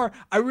got this far,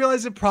 I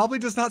realize it probably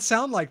does not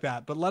sound like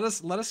that, but let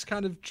us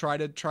kind of try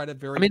to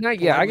very. I mean, I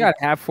got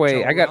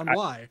halfway.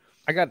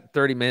 I got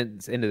 30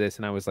 minutes into this,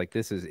 and I was like,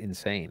 "This is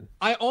insane."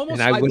 I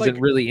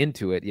wasn't really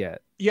into it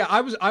yet. Yeah,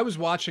 I was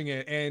watching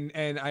it,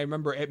 and I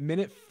remember at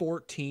minute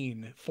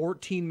 14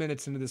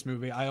 minutes into this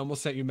movie, I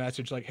almost sent you a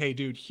message like, "Hey,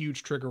 dude,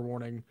 huge trigger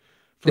warning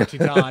for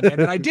Titane," and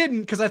then I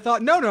didn't, because I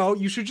thought, no,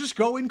 you should just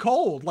go in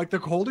cold. Like, the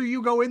colder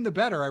you go in, the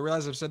better. I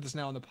realize I've said this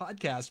now on the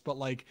podcast, but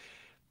like,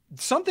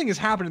 something has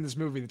happened in this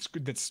movie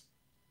that's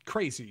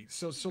crazy.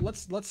 So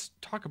let's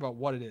talk about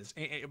what it is.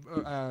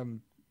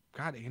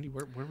 God, Andy,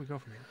 where do we go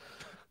from here?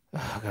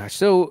 Oh gosh.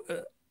 So,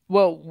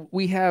 well,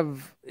 we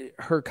have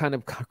her kind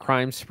of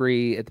crime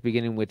spree at the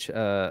beginning, which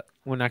we're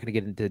not going to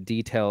get into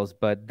details,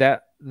 but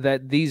that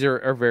these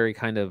are very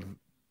kind of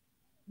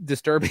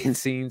disturbing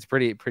scenes,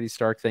 pretty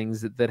stark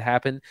things that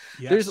happen.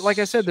 Yes. There's, like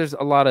I said, there's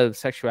a lot of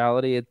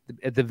sexuality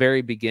at the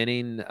very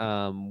beginning.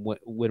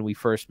 When we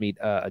first meet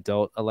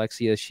adult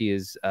Alexia, she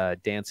is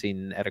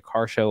dancing at a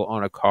car show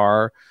on a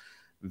car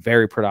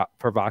very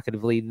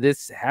provocatively.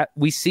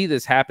 We see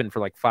this happen for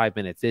like 5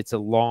 minutes. It's a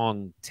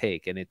long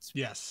take, and it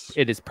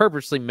is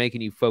purposely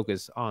making you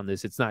focus on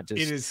this. It's not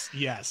just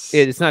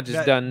it's not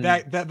just done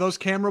that those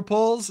camera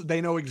pulls,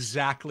 they know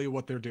exactly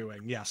what they're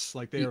doing. Yes,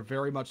 like they are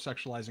very much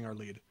sexualizing our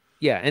lead.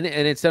 Yeah, and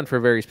it's done for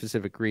a very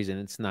specific reason.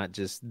 It's not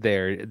just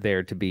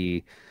there to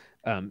be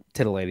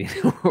titillating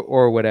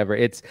or whatever.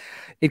 It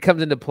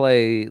comes into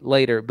play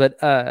later,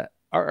 but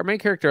our main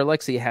character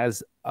Alexi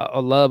has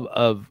a love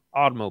of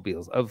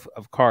automobiles, of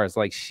cars.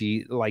 Like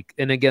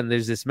and again,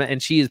 there's this,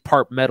 and she is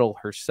part metal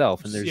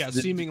herself, and there's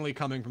seemingly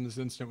coming from this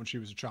incident when she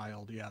was a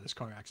child. Yeah, this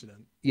car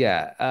accident.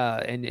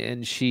 Yeah,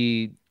 and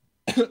she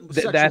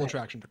sexual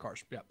attraction to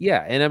cars. Yeah,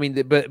 yeah, and I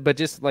mean, but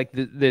just like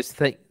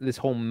this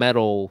whole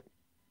metal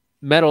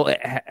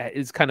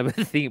is kind of a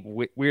theme,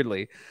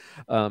 weirdly,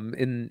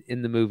 in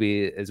the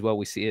movie as well.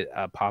 We see it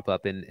pop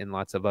up in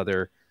lots of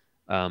other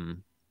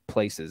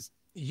places.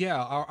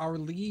 Yeah, our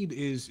lead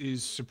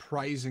is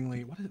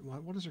surprisingly,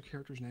 what is her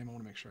character's name? I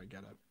want to make sure I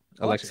get it.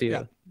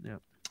 Alexia. Yeah.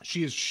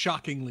 She is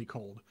shockingly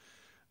cold,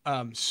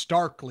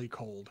 starkly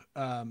cold,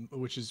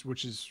 which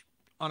is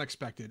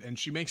unexpected, and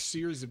she makes a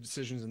series of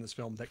decisions in this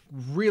film that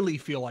really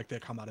feel like they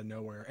come out of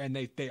nowhere, and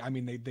they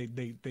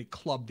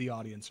club the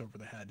audience over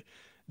the head.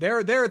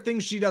 There are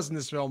things she does in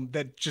this film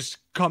that just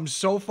come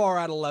so far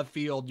out of left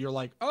field. You're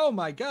like, oh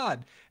my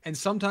God. And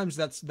sometimes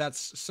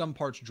that's some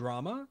parts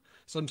drama.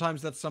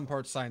 Sometimes that's some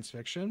parts science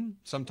fiction.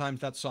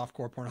 Sometimes that's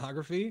softcore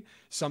pornography.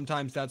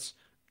 Sometimes that's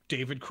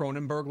David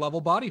Cronenberg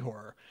level body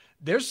horror.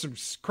 There's some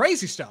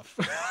crazy stuff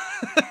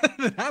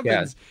that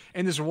happens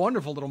in this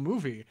wonderful little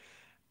movie.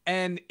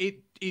 And it's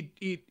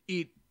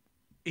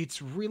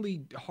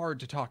really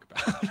hard to talk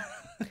about.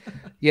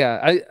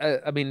 Yeah,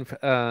 I mean,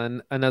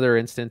 another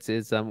instance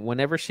is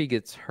whenever she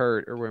gets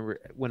hurt or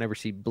whenever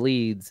she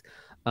bleeds,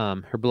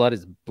 her blood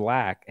is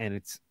black, and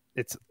it's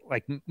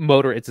like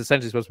motor. It's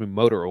essentially supposed to be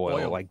motor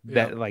oil. Like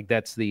that. Like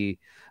that's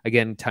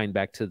again tying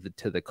back to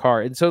the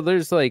car. And so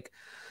there's like,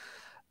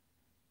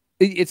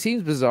 it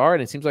seems bizarre,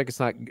 and it seems like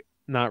it's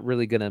not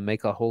really going to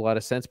make a whole lot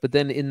of sense. But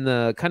then in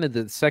the kind of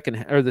the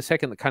second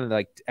kind of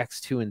like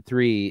X 2 and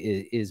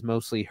 3 is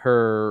mostly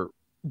her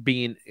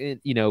being,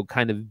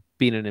 kind of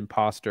being an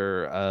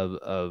imposter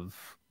of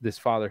this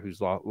father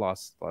who's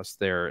lost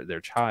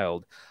their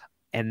child.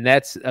 And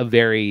that's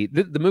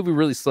the movie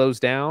really slows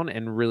down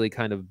and really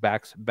kind of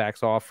backs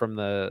off from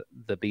the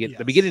beginning. Yes.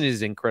 The beginning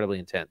is incredibly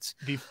intense.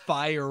 The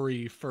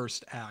fiery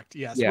first act,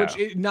 yes. Yeah.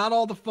 Which not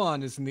all the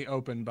fun is in the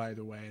open, by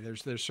the way.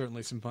 There's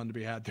certainly some fun to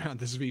be had throughout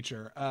this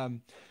feature.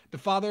 The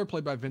father,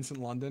 played by Vincent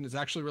London, is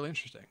actually really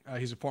interesting.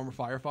 He's a former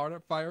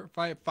firefighter,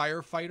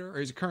 or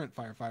he's a current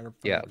firefighter,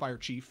 fire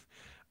chief.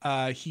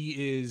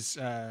 He is,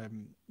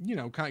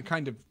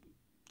 kind of.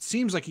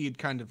 Seems like he had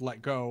kind of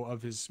let go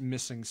of his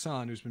missing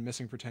son, who's been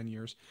missing for 10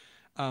 years.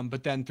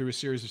 But then through a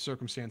series of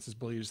circumstances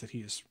believes that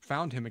he has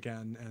found him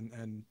again,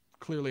 and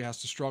clearly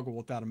has to struggle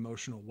with that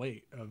emotional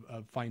weight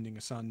of finding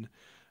a son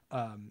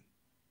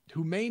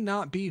who may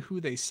not be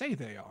who they say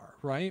they are,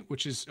 right?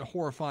 Which is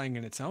horrifying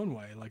in its own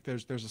way. Like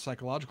there's a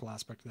psychological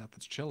aspect to that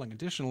that's chilling.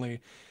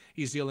 Additionally,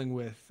 he's dealing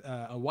with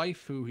a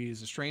wife who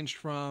he's estranged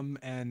from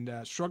and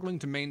struggling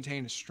to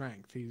maintain his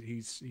strength.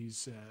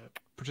 He's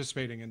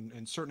participating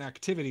in certain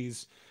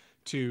activities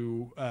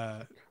to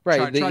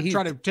try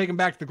to take him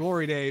back to the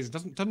glory days.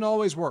 It doesn't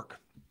always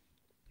work.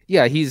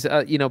 Yeah, he's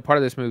part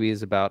of this movie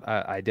is about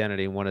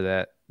identity, and one of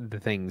the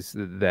things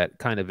that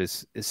kind of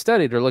is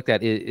studied or looked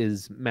at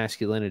is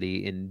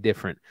masculinity in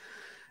different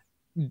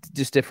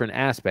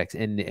aspects.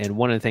 And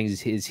one of the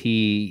things is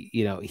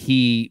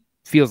he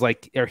feels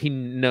like, or he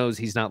knows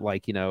he's not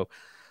like,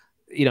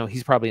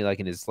 he's probably like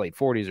in his late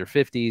 40s or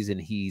 50s,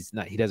 and he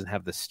doesn't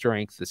have the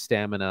strength, the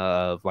stamina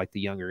of like the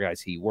younger guys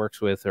he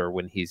works with, or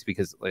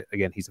because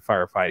again, he's a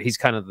firefighter. He's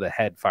kind of the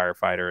head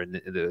firefighter in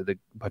the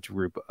bunch of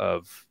group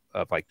of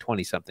like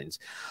 20 somethings.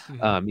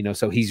 Mm-hmm.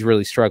 So he's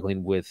really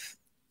struggling with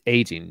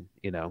aging,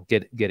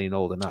 getting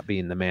old and not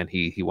being the man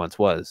he once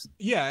was.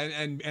 Yeah,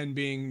 and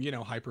being,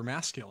 hyper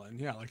masculine.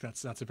 Yeah, like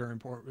that's a very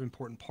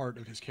important part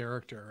of his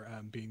character,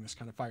 being this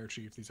kind of fire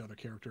chief,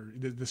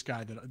 this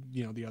guy that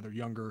the other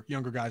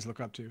younger guys look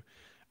up to.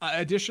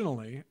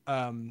 Additionally,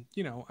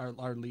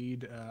 our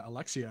lead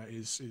Alexia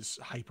is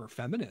hyper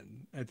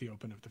feminine at the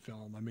open of the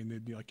film. I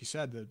mean, like you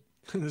said, the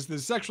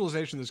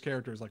sexualization of this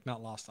character is like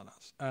not lost on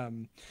us.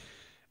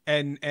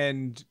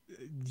 And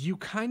you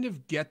kind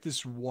of get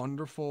this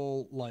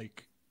wonderful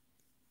like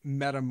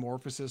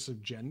metamorphosis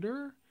of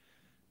gender,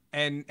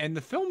 and the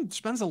film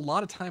spends a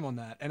lot of time on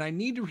that, and I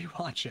need to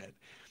rewatch it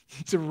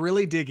to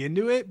really dig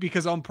into it,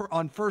 because on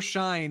first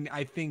shine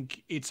I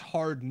think it's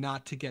hard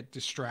not to get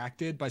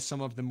distracted by some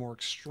of the more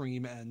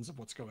extreme ends of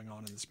what's going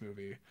on in this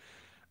movie.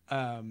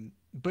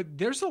 But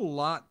there's a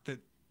lot that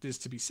is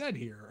to be said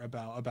here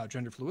about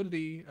gender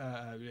fluidity,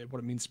 what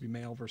it means to be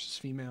male versus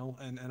female,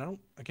 and I don't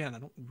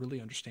really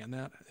understand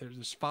that. There's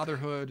this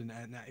fatherhood and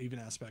even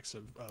aspects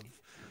of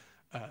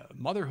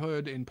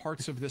motherhood in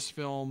parts of this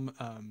film.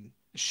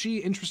 She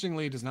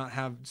interestingly does not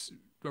have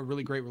a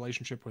really great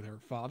relationship with her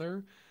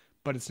father,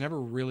 but it's never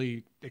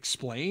really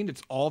explained.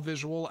 It's all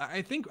visual.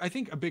 I think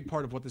a big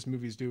part of what this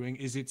movie is doing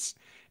is it's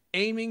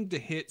aiming to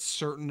hit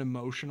certain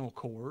emotional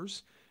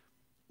cores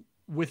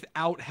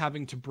without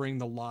having to bring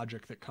the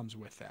logic that comes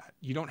with that.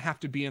 You don't have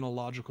to be in a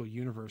logical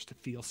universe to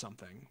feel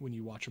something when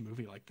you watch a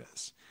movie like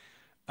this.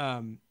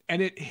 And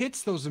it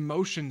hits those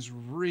emotions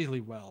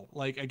really well.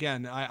 Like,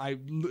 again, I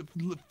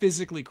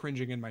physically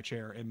cringing in my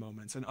chair in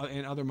moments, and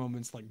in other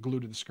moments, like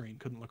glued to the screen,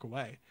 couldn't look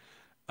away.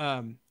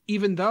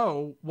 Even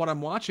though what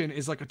I'm watching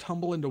is like a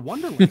tumble into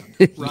Wonderland,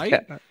 right?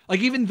 Yeah.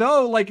 Like, even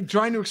though like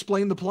trying to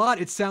explain the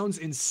plot, it sounds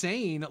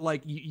insane.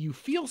 Like you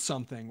feel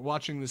something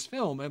watching this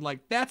film, and like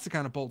that's the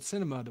kind of bold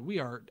cinema that we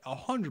are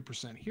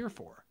 100% here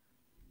for.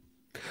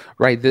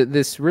 Right.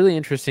 This really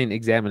interesting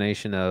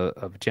examination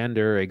of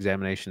gender,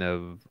 examination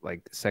of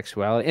like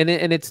sexuality, and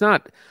it's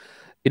not,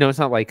 it's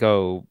not like,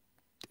 oh,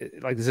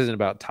 like this isn't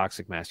about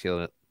toxic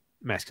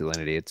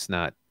masculinity. It's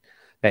not.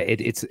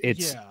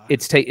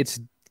 It's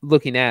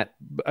looking at,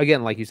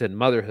 again, like you said,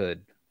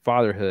 motherhood,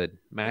 fatherhood,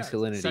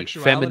 masculinity,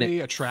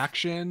 sexuality,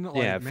 attraction,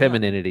 like,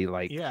 femininity,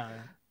 like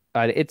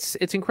it's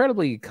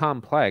incredibly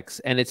complex,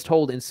 and it's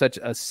told in such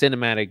a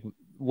cinematic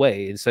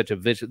way, in such a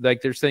visual.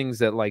 Like there's things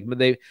that like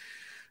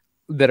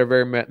that are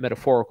very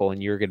metaphorical,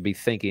 and you're going to be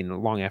thinking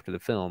long after the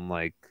film,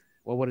 like,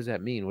 well, what does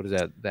that mean? What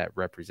does that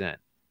represent?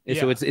 And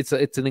so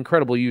it's an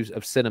incredible use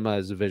of cinema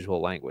as a visual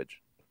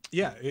language.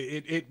 Yeah,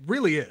 it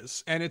really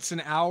is. And it's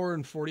an hour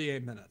and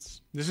 48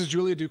 minutes. This is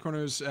Julia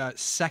Ducournau's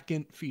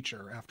second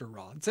feature after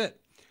Raw. That's it.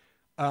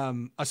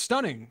 A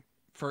stunning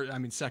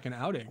second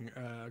outing,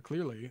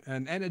 clearly.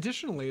 And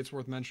additionally, it's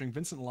worth mentioning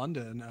Vincent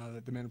London,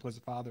 the man who plays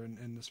the father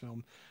in this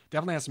film,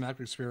 definitely has some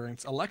acting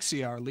experience.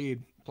 Alexia, our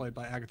lead, played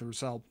by Agatha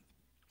Roussel,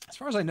 as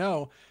far as I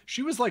know,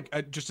 she was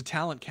like just a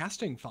talent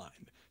casting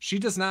find. She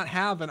does not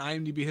have an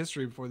IMDb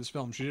history before this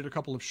film. She did a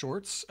couple of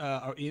shorts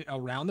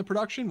around the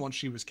production once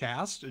she was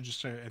cast,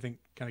 just to, I think,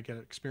 kind of get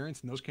experience,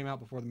 and those came out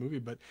before the movie.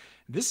 But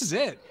this is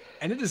it,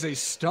 and it is a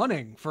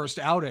stunning first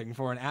outing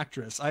for an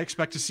actress. I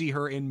expect to see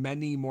her in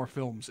many more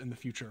films in the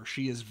future.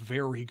 She is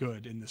very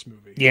good in this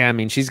movie. Yeah, I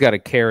mean, she's got to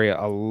carry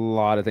a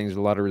lot of things,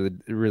 a lot of really,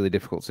 really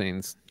difficult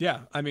scenes. Yeah,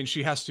 I mean,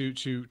 she has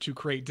to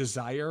create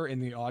desire in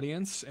the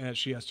audience, and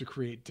she has to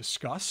create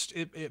disgust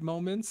at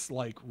moments,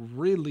 like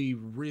really,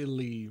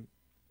 really,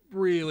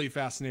 really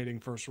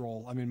fascinating first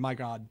role. I mean, my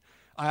God,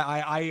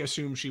 I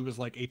assume she was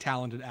like a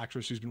talented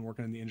actress who's been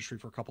working in the industry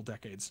for a couple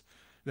decades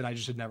that I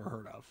just had never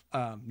heard of.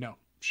 No,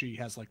 she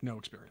has like no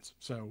experience.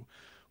 So,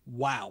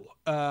 wow.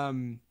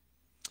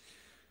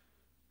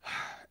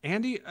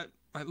 Andy,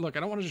 look, I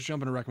don't want to just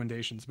jump into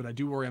recommendations, but I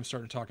do worry I'm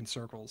starting to talk in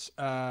circles.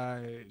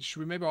 Should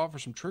we maybe offer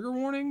some trigger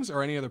warnings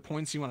or any other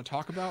points you want to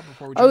talk about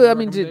before we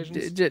jump into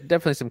recommendations?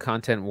 Definitely some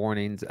content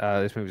warnings.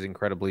 This movie is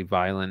incredibly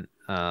violent.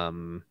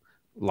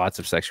 Lots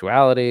of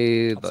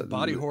sexuality, lots of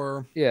body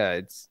horror. Yeah,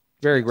 it's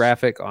very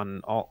graphic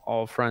on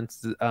all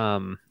fronts. There's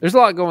a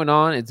lot going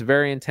on. It's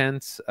very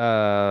intense.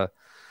 And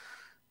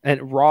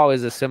Raw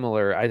is a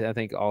similar, I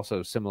think,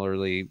 also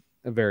similarly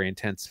a very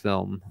intense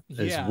film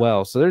as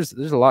well. So there's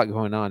a lot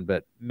going on.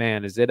 But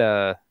man, is it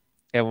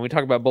when we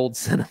talk about bold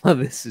cinema,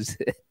 this is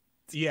it.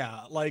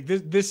 Yeah, like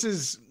this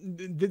is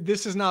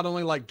not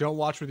only like don't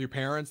watch with your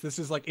parents. This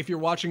is like if you're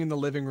watching in the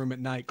living room at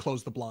night,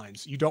 close the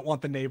blinds. You don't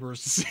want the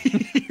neighbors to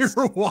see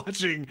you're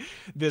watching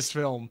this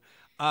film.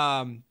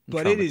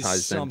 But it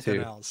is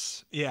something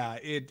else. Yeah,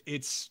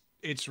 it's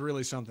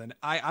really something.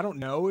 I don't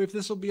know if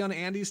this will be on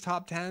Andy's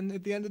top 10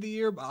 at the end of the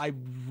year, but I'd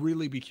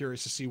really be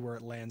curious to see where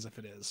it lands if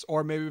it is,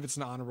 or maybe if it's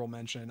an honorable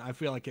mention. I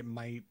feel like it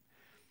might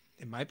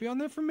be on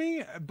there for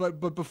me. But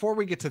before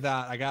we get to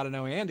that, I got to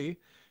know, Andy,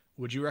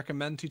 would you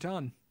recommend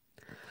Titane?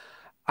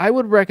 I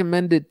would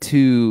recommend it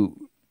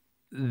to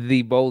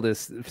the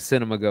boldest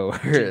cinema goer.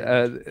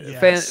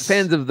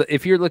 Fans of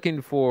if you're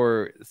looking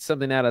for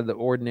something out of the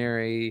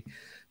ordinary,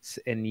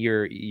 and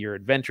you're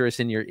adventurous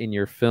in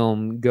your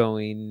film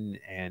going,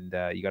 and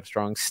you got a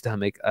strong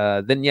stomach,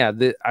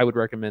 then I would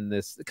recommend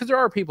this, because there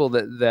are people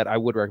that I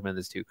would recommend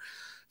this to.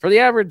 For the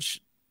average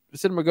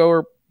cinema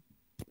goer,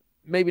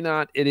 maybe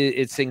not.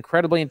 It's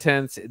incredibly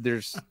intense.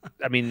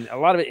 I mean, a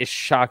lot of it is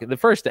shocking. The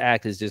first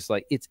act is just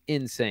like, it's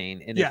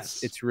insane, and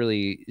it's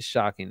really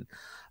shocking.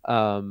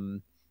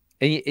 And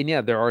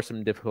there are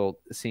some difficult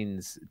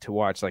scenes to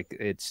watch. Like,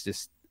 it's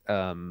just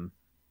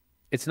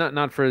it's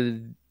not for.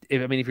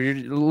 If you're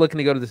looking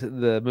to go to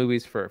the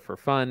movies for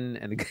fun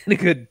and a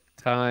good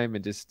time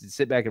and just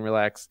sit back and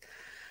relax,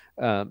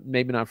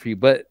 maybe not for you.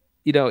 But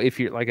if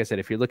you're, like I said,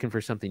 if you're looking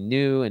for something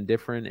new and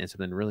different and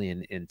something really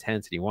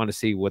intense, and you want to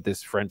see what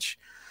this French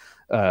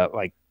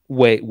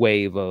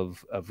wave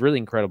of really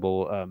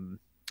incredible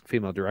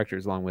female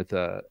directors, along with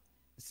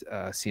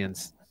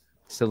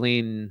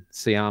Celine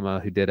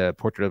Sciamma, who did a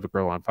Portrait of a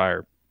Girl on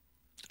Fire,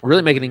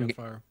 really making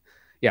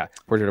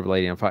Portrait of a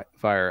Lady on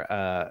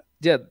Fire.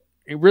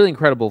 Really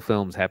incredible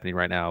films happening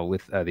right now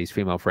with these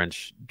female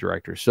French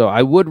directors. So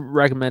I would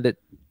recommend it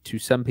to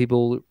some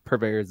people,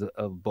 purveyors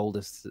of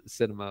boldest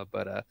cinema,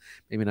 but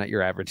maybe not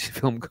your average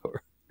film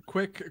goer.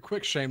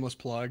 quick shameless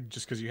plug,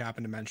 just because you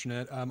happen to mention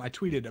it. I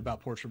tweeted about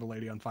Portrait of a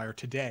Lady on Fire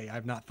today.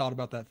 I've not thought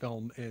about that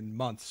film in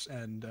months,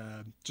 and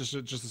just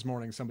this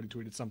morning, somebody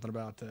tweeted something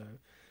about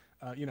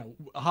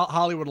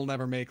Hollywood will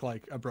never make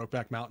like a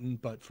Brokeback Mountain,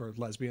 but for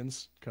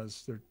lesbians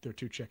because they're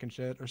too chicken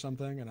shit or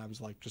something. And I was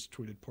like, just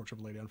tweeted Portrait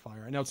of a Lady on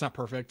Fire. I know it's not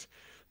perfect,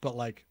 but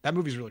like that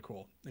movie's really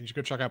cool, and you should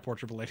go check out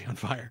Portrait of a Lady on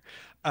Fire.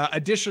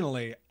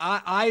 Additionally,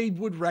 I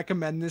would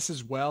recommend this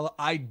as well.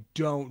 I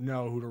don't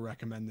know who to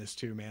recommend this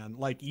to, man.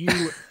 Like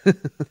you,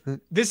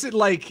 this is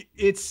like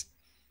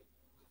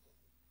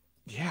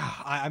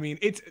I mean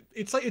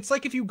it's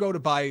like if you go to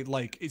buy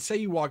like say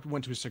you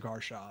went to a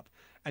cigar shop.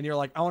 And you're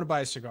like, I want to buy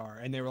a cigar.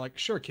 And they were like,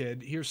 sure,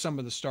 kid, here's some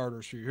of the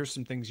starters for you. Here's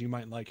some things you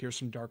might like. Here's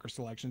some darker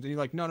selections. And you're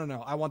like,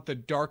 no. I want the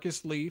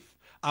darkest leaf.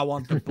 I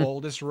want the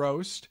boldest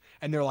roast.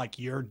 And they're like,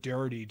 you're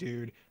dirty,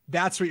 dude.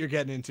 That's what you're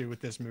getting into with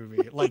this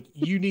movie. Like,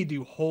 you need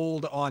to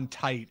hold on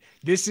tight.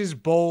 This is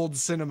bold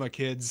cinema,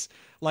 kids.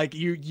 Like,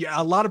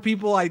 a lot of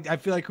people, I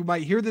feel like who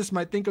might hear this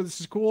might think, oh, this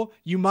is cool.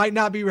 You might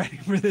not be ready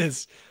for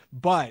this.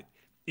 But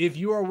if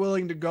you are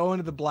willing to go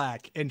into the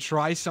black and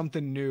try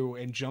something new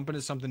and jump into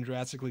something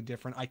drastically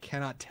different, I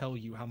cannot tell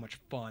you how much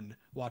fun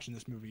watching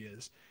this movie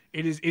is.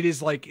 It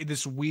is like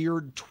this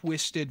weird,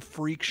 twisted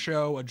freak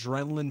show,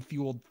 adrenaline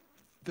fueled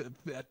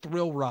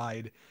thrill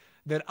ride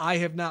that I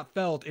have not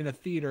felt in a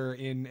theater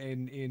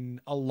in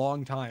a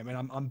long time.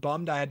 And I'm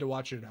bummed I had to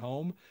watch it at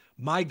home.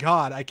 My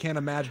God, I can't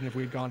imagine if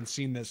we'd gone and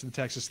seen this in the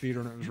Texas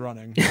theater and it was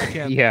running. I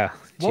can't. Yeah.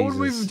 What would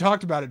we even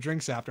talked about at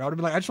drinks after? I would have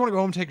been like, I just want to go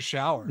home and take a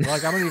shower.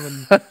 Like, I don't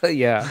even.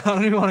 Yeah. I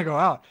don't even want to go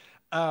out.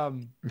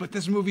 But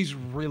this movie's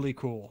really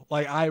cool.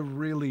 Like, I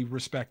really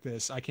respect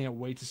this. I can't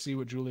wait to see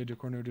what Julia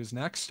Ducournau does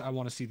next. I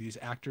want to see these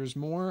actors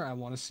more. I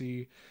want to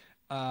see.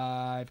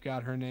 I've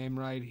got her name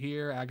right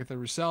here, Agatha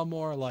Roussel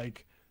more.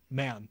 Like,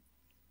 man,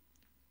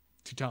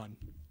 Titane.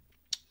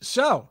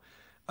 So.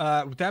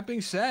 With that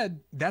being said,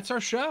 that's our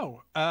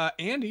show.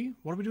 Andy,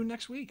 what are we doing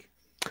next week?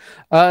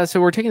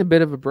 So we're taking a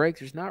bit of a break.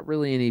 There's not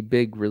really any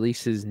big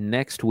releases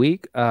next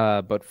week,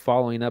 but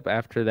following up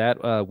after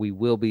that, we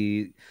will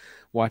be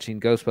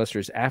watching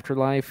Ghostbusters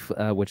Afterlife,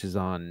 which is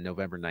on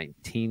November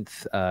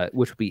 19th,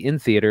 which will be in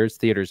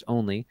theaters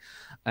only.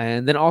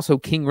 And then also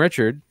King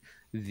Richard,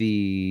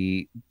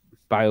 the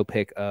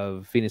biopic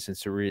of Venus and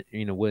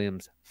Serena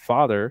Williams'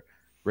 father,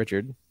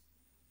 Richard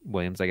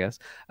Williams, I guess,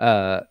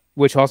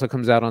 which also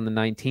comes out on the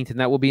 19th, and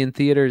that will be in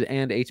theaters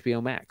and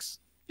HBO Max.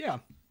 Yeah.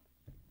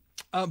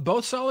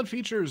 Both solid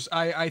features.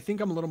 I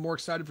think I'm a little more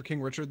excited for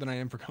King Richard than I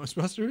am for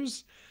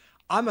Ghostbusters.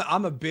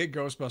 I'm a big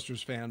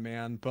Ghostbusters fan,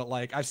 man, but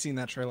like I've seen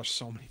that trailer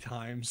so many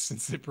times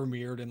since it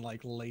premiered in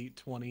like late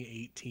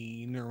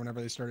 2018 or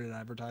whenever they started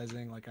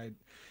advertising. Like I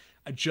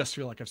just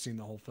feel like I've seen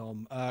the whole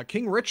film.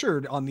 King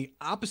Richard on the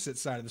opposite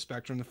side of the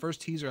spectrum. The first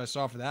teaser I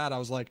saw for that, I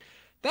was like,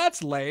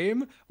 that's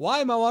lame. Why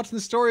am I watching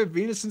the story of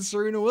Venus and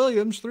Serena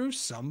Williams through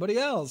somebody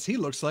else? He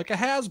looks like a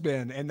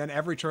has-been. And then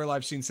every trailer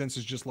I've seen since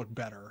has just looked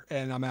better.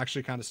 And I'm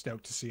actually kind of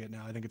stoked to see it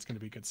now. I think it's going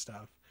to be good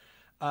stuff.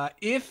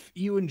 If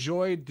you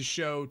enjoyed the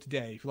show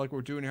today, if you like what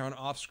we're doing here on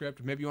Off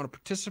Script, maybe you want to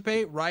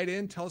participate, write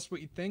in, tell us what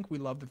you think. We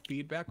love the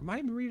feedback. We might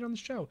even read it on the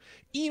show.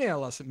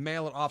 Email us at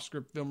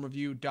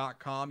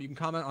mail@offscriptfilmreview.com. You can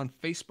comment on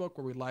Facebook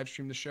where we live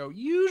stream the show,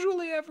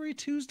 usually every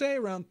Tuesday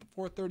around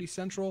 4:30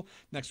 Central.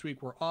 Next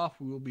week we're off.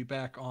 We will be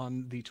back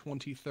on the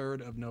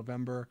 23rd of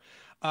November.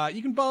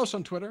 You can follow us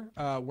on Twitter,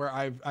 where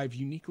I've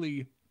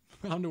uniquely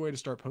found a way to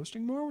start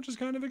posting more, which is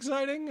kind of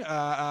exciting,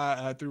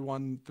 through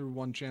one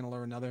channel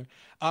or another.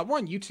 We're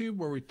on YouTube,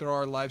 where we throw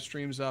our live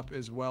streams up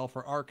as well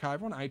for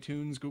archive. We're on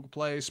iTunes, Google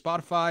Play,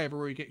 Spotify,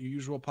 everywhere you get your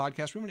usual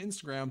podcast. We're on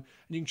Instagram, and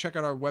you can check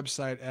out our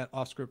website at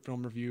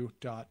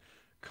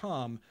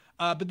offscriptfilmreview.com.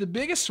 But the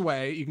biggest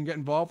way you can get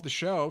involved with the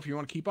show, if you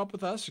want to keep up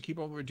with us or keep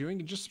up what we're doing,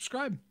 you just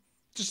subscribe.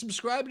 Just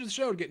subscribe to the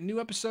show to get new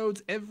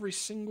episodes every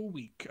single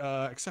week,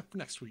 except for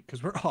next week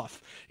because we're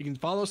off. You can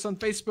follow us on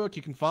Facebook.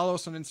 You can follow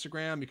us on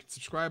Instagram. You can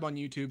subscribe on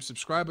YouTube.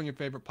 Subscribe on your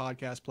favorite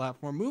podcast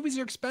platform. Movies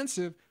are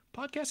expensive.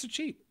 Podcasts are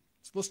cheap.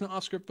 So listen to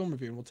Off Script Film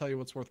Review, and we'll tell you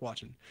what's worth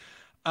watching.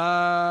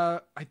 I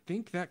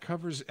think that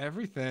covers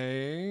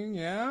everything.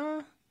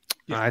 Yeah?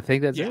 I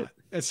think that's it.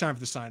 It's time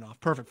for the sign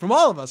off. Perfect. From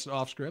all of us at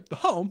Off Script, the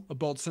home of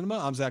Bold Cinema,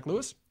 I'm Zach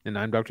Lewis. And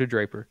I'm Dr.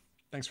 Draper.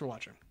 Thanks for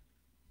watching.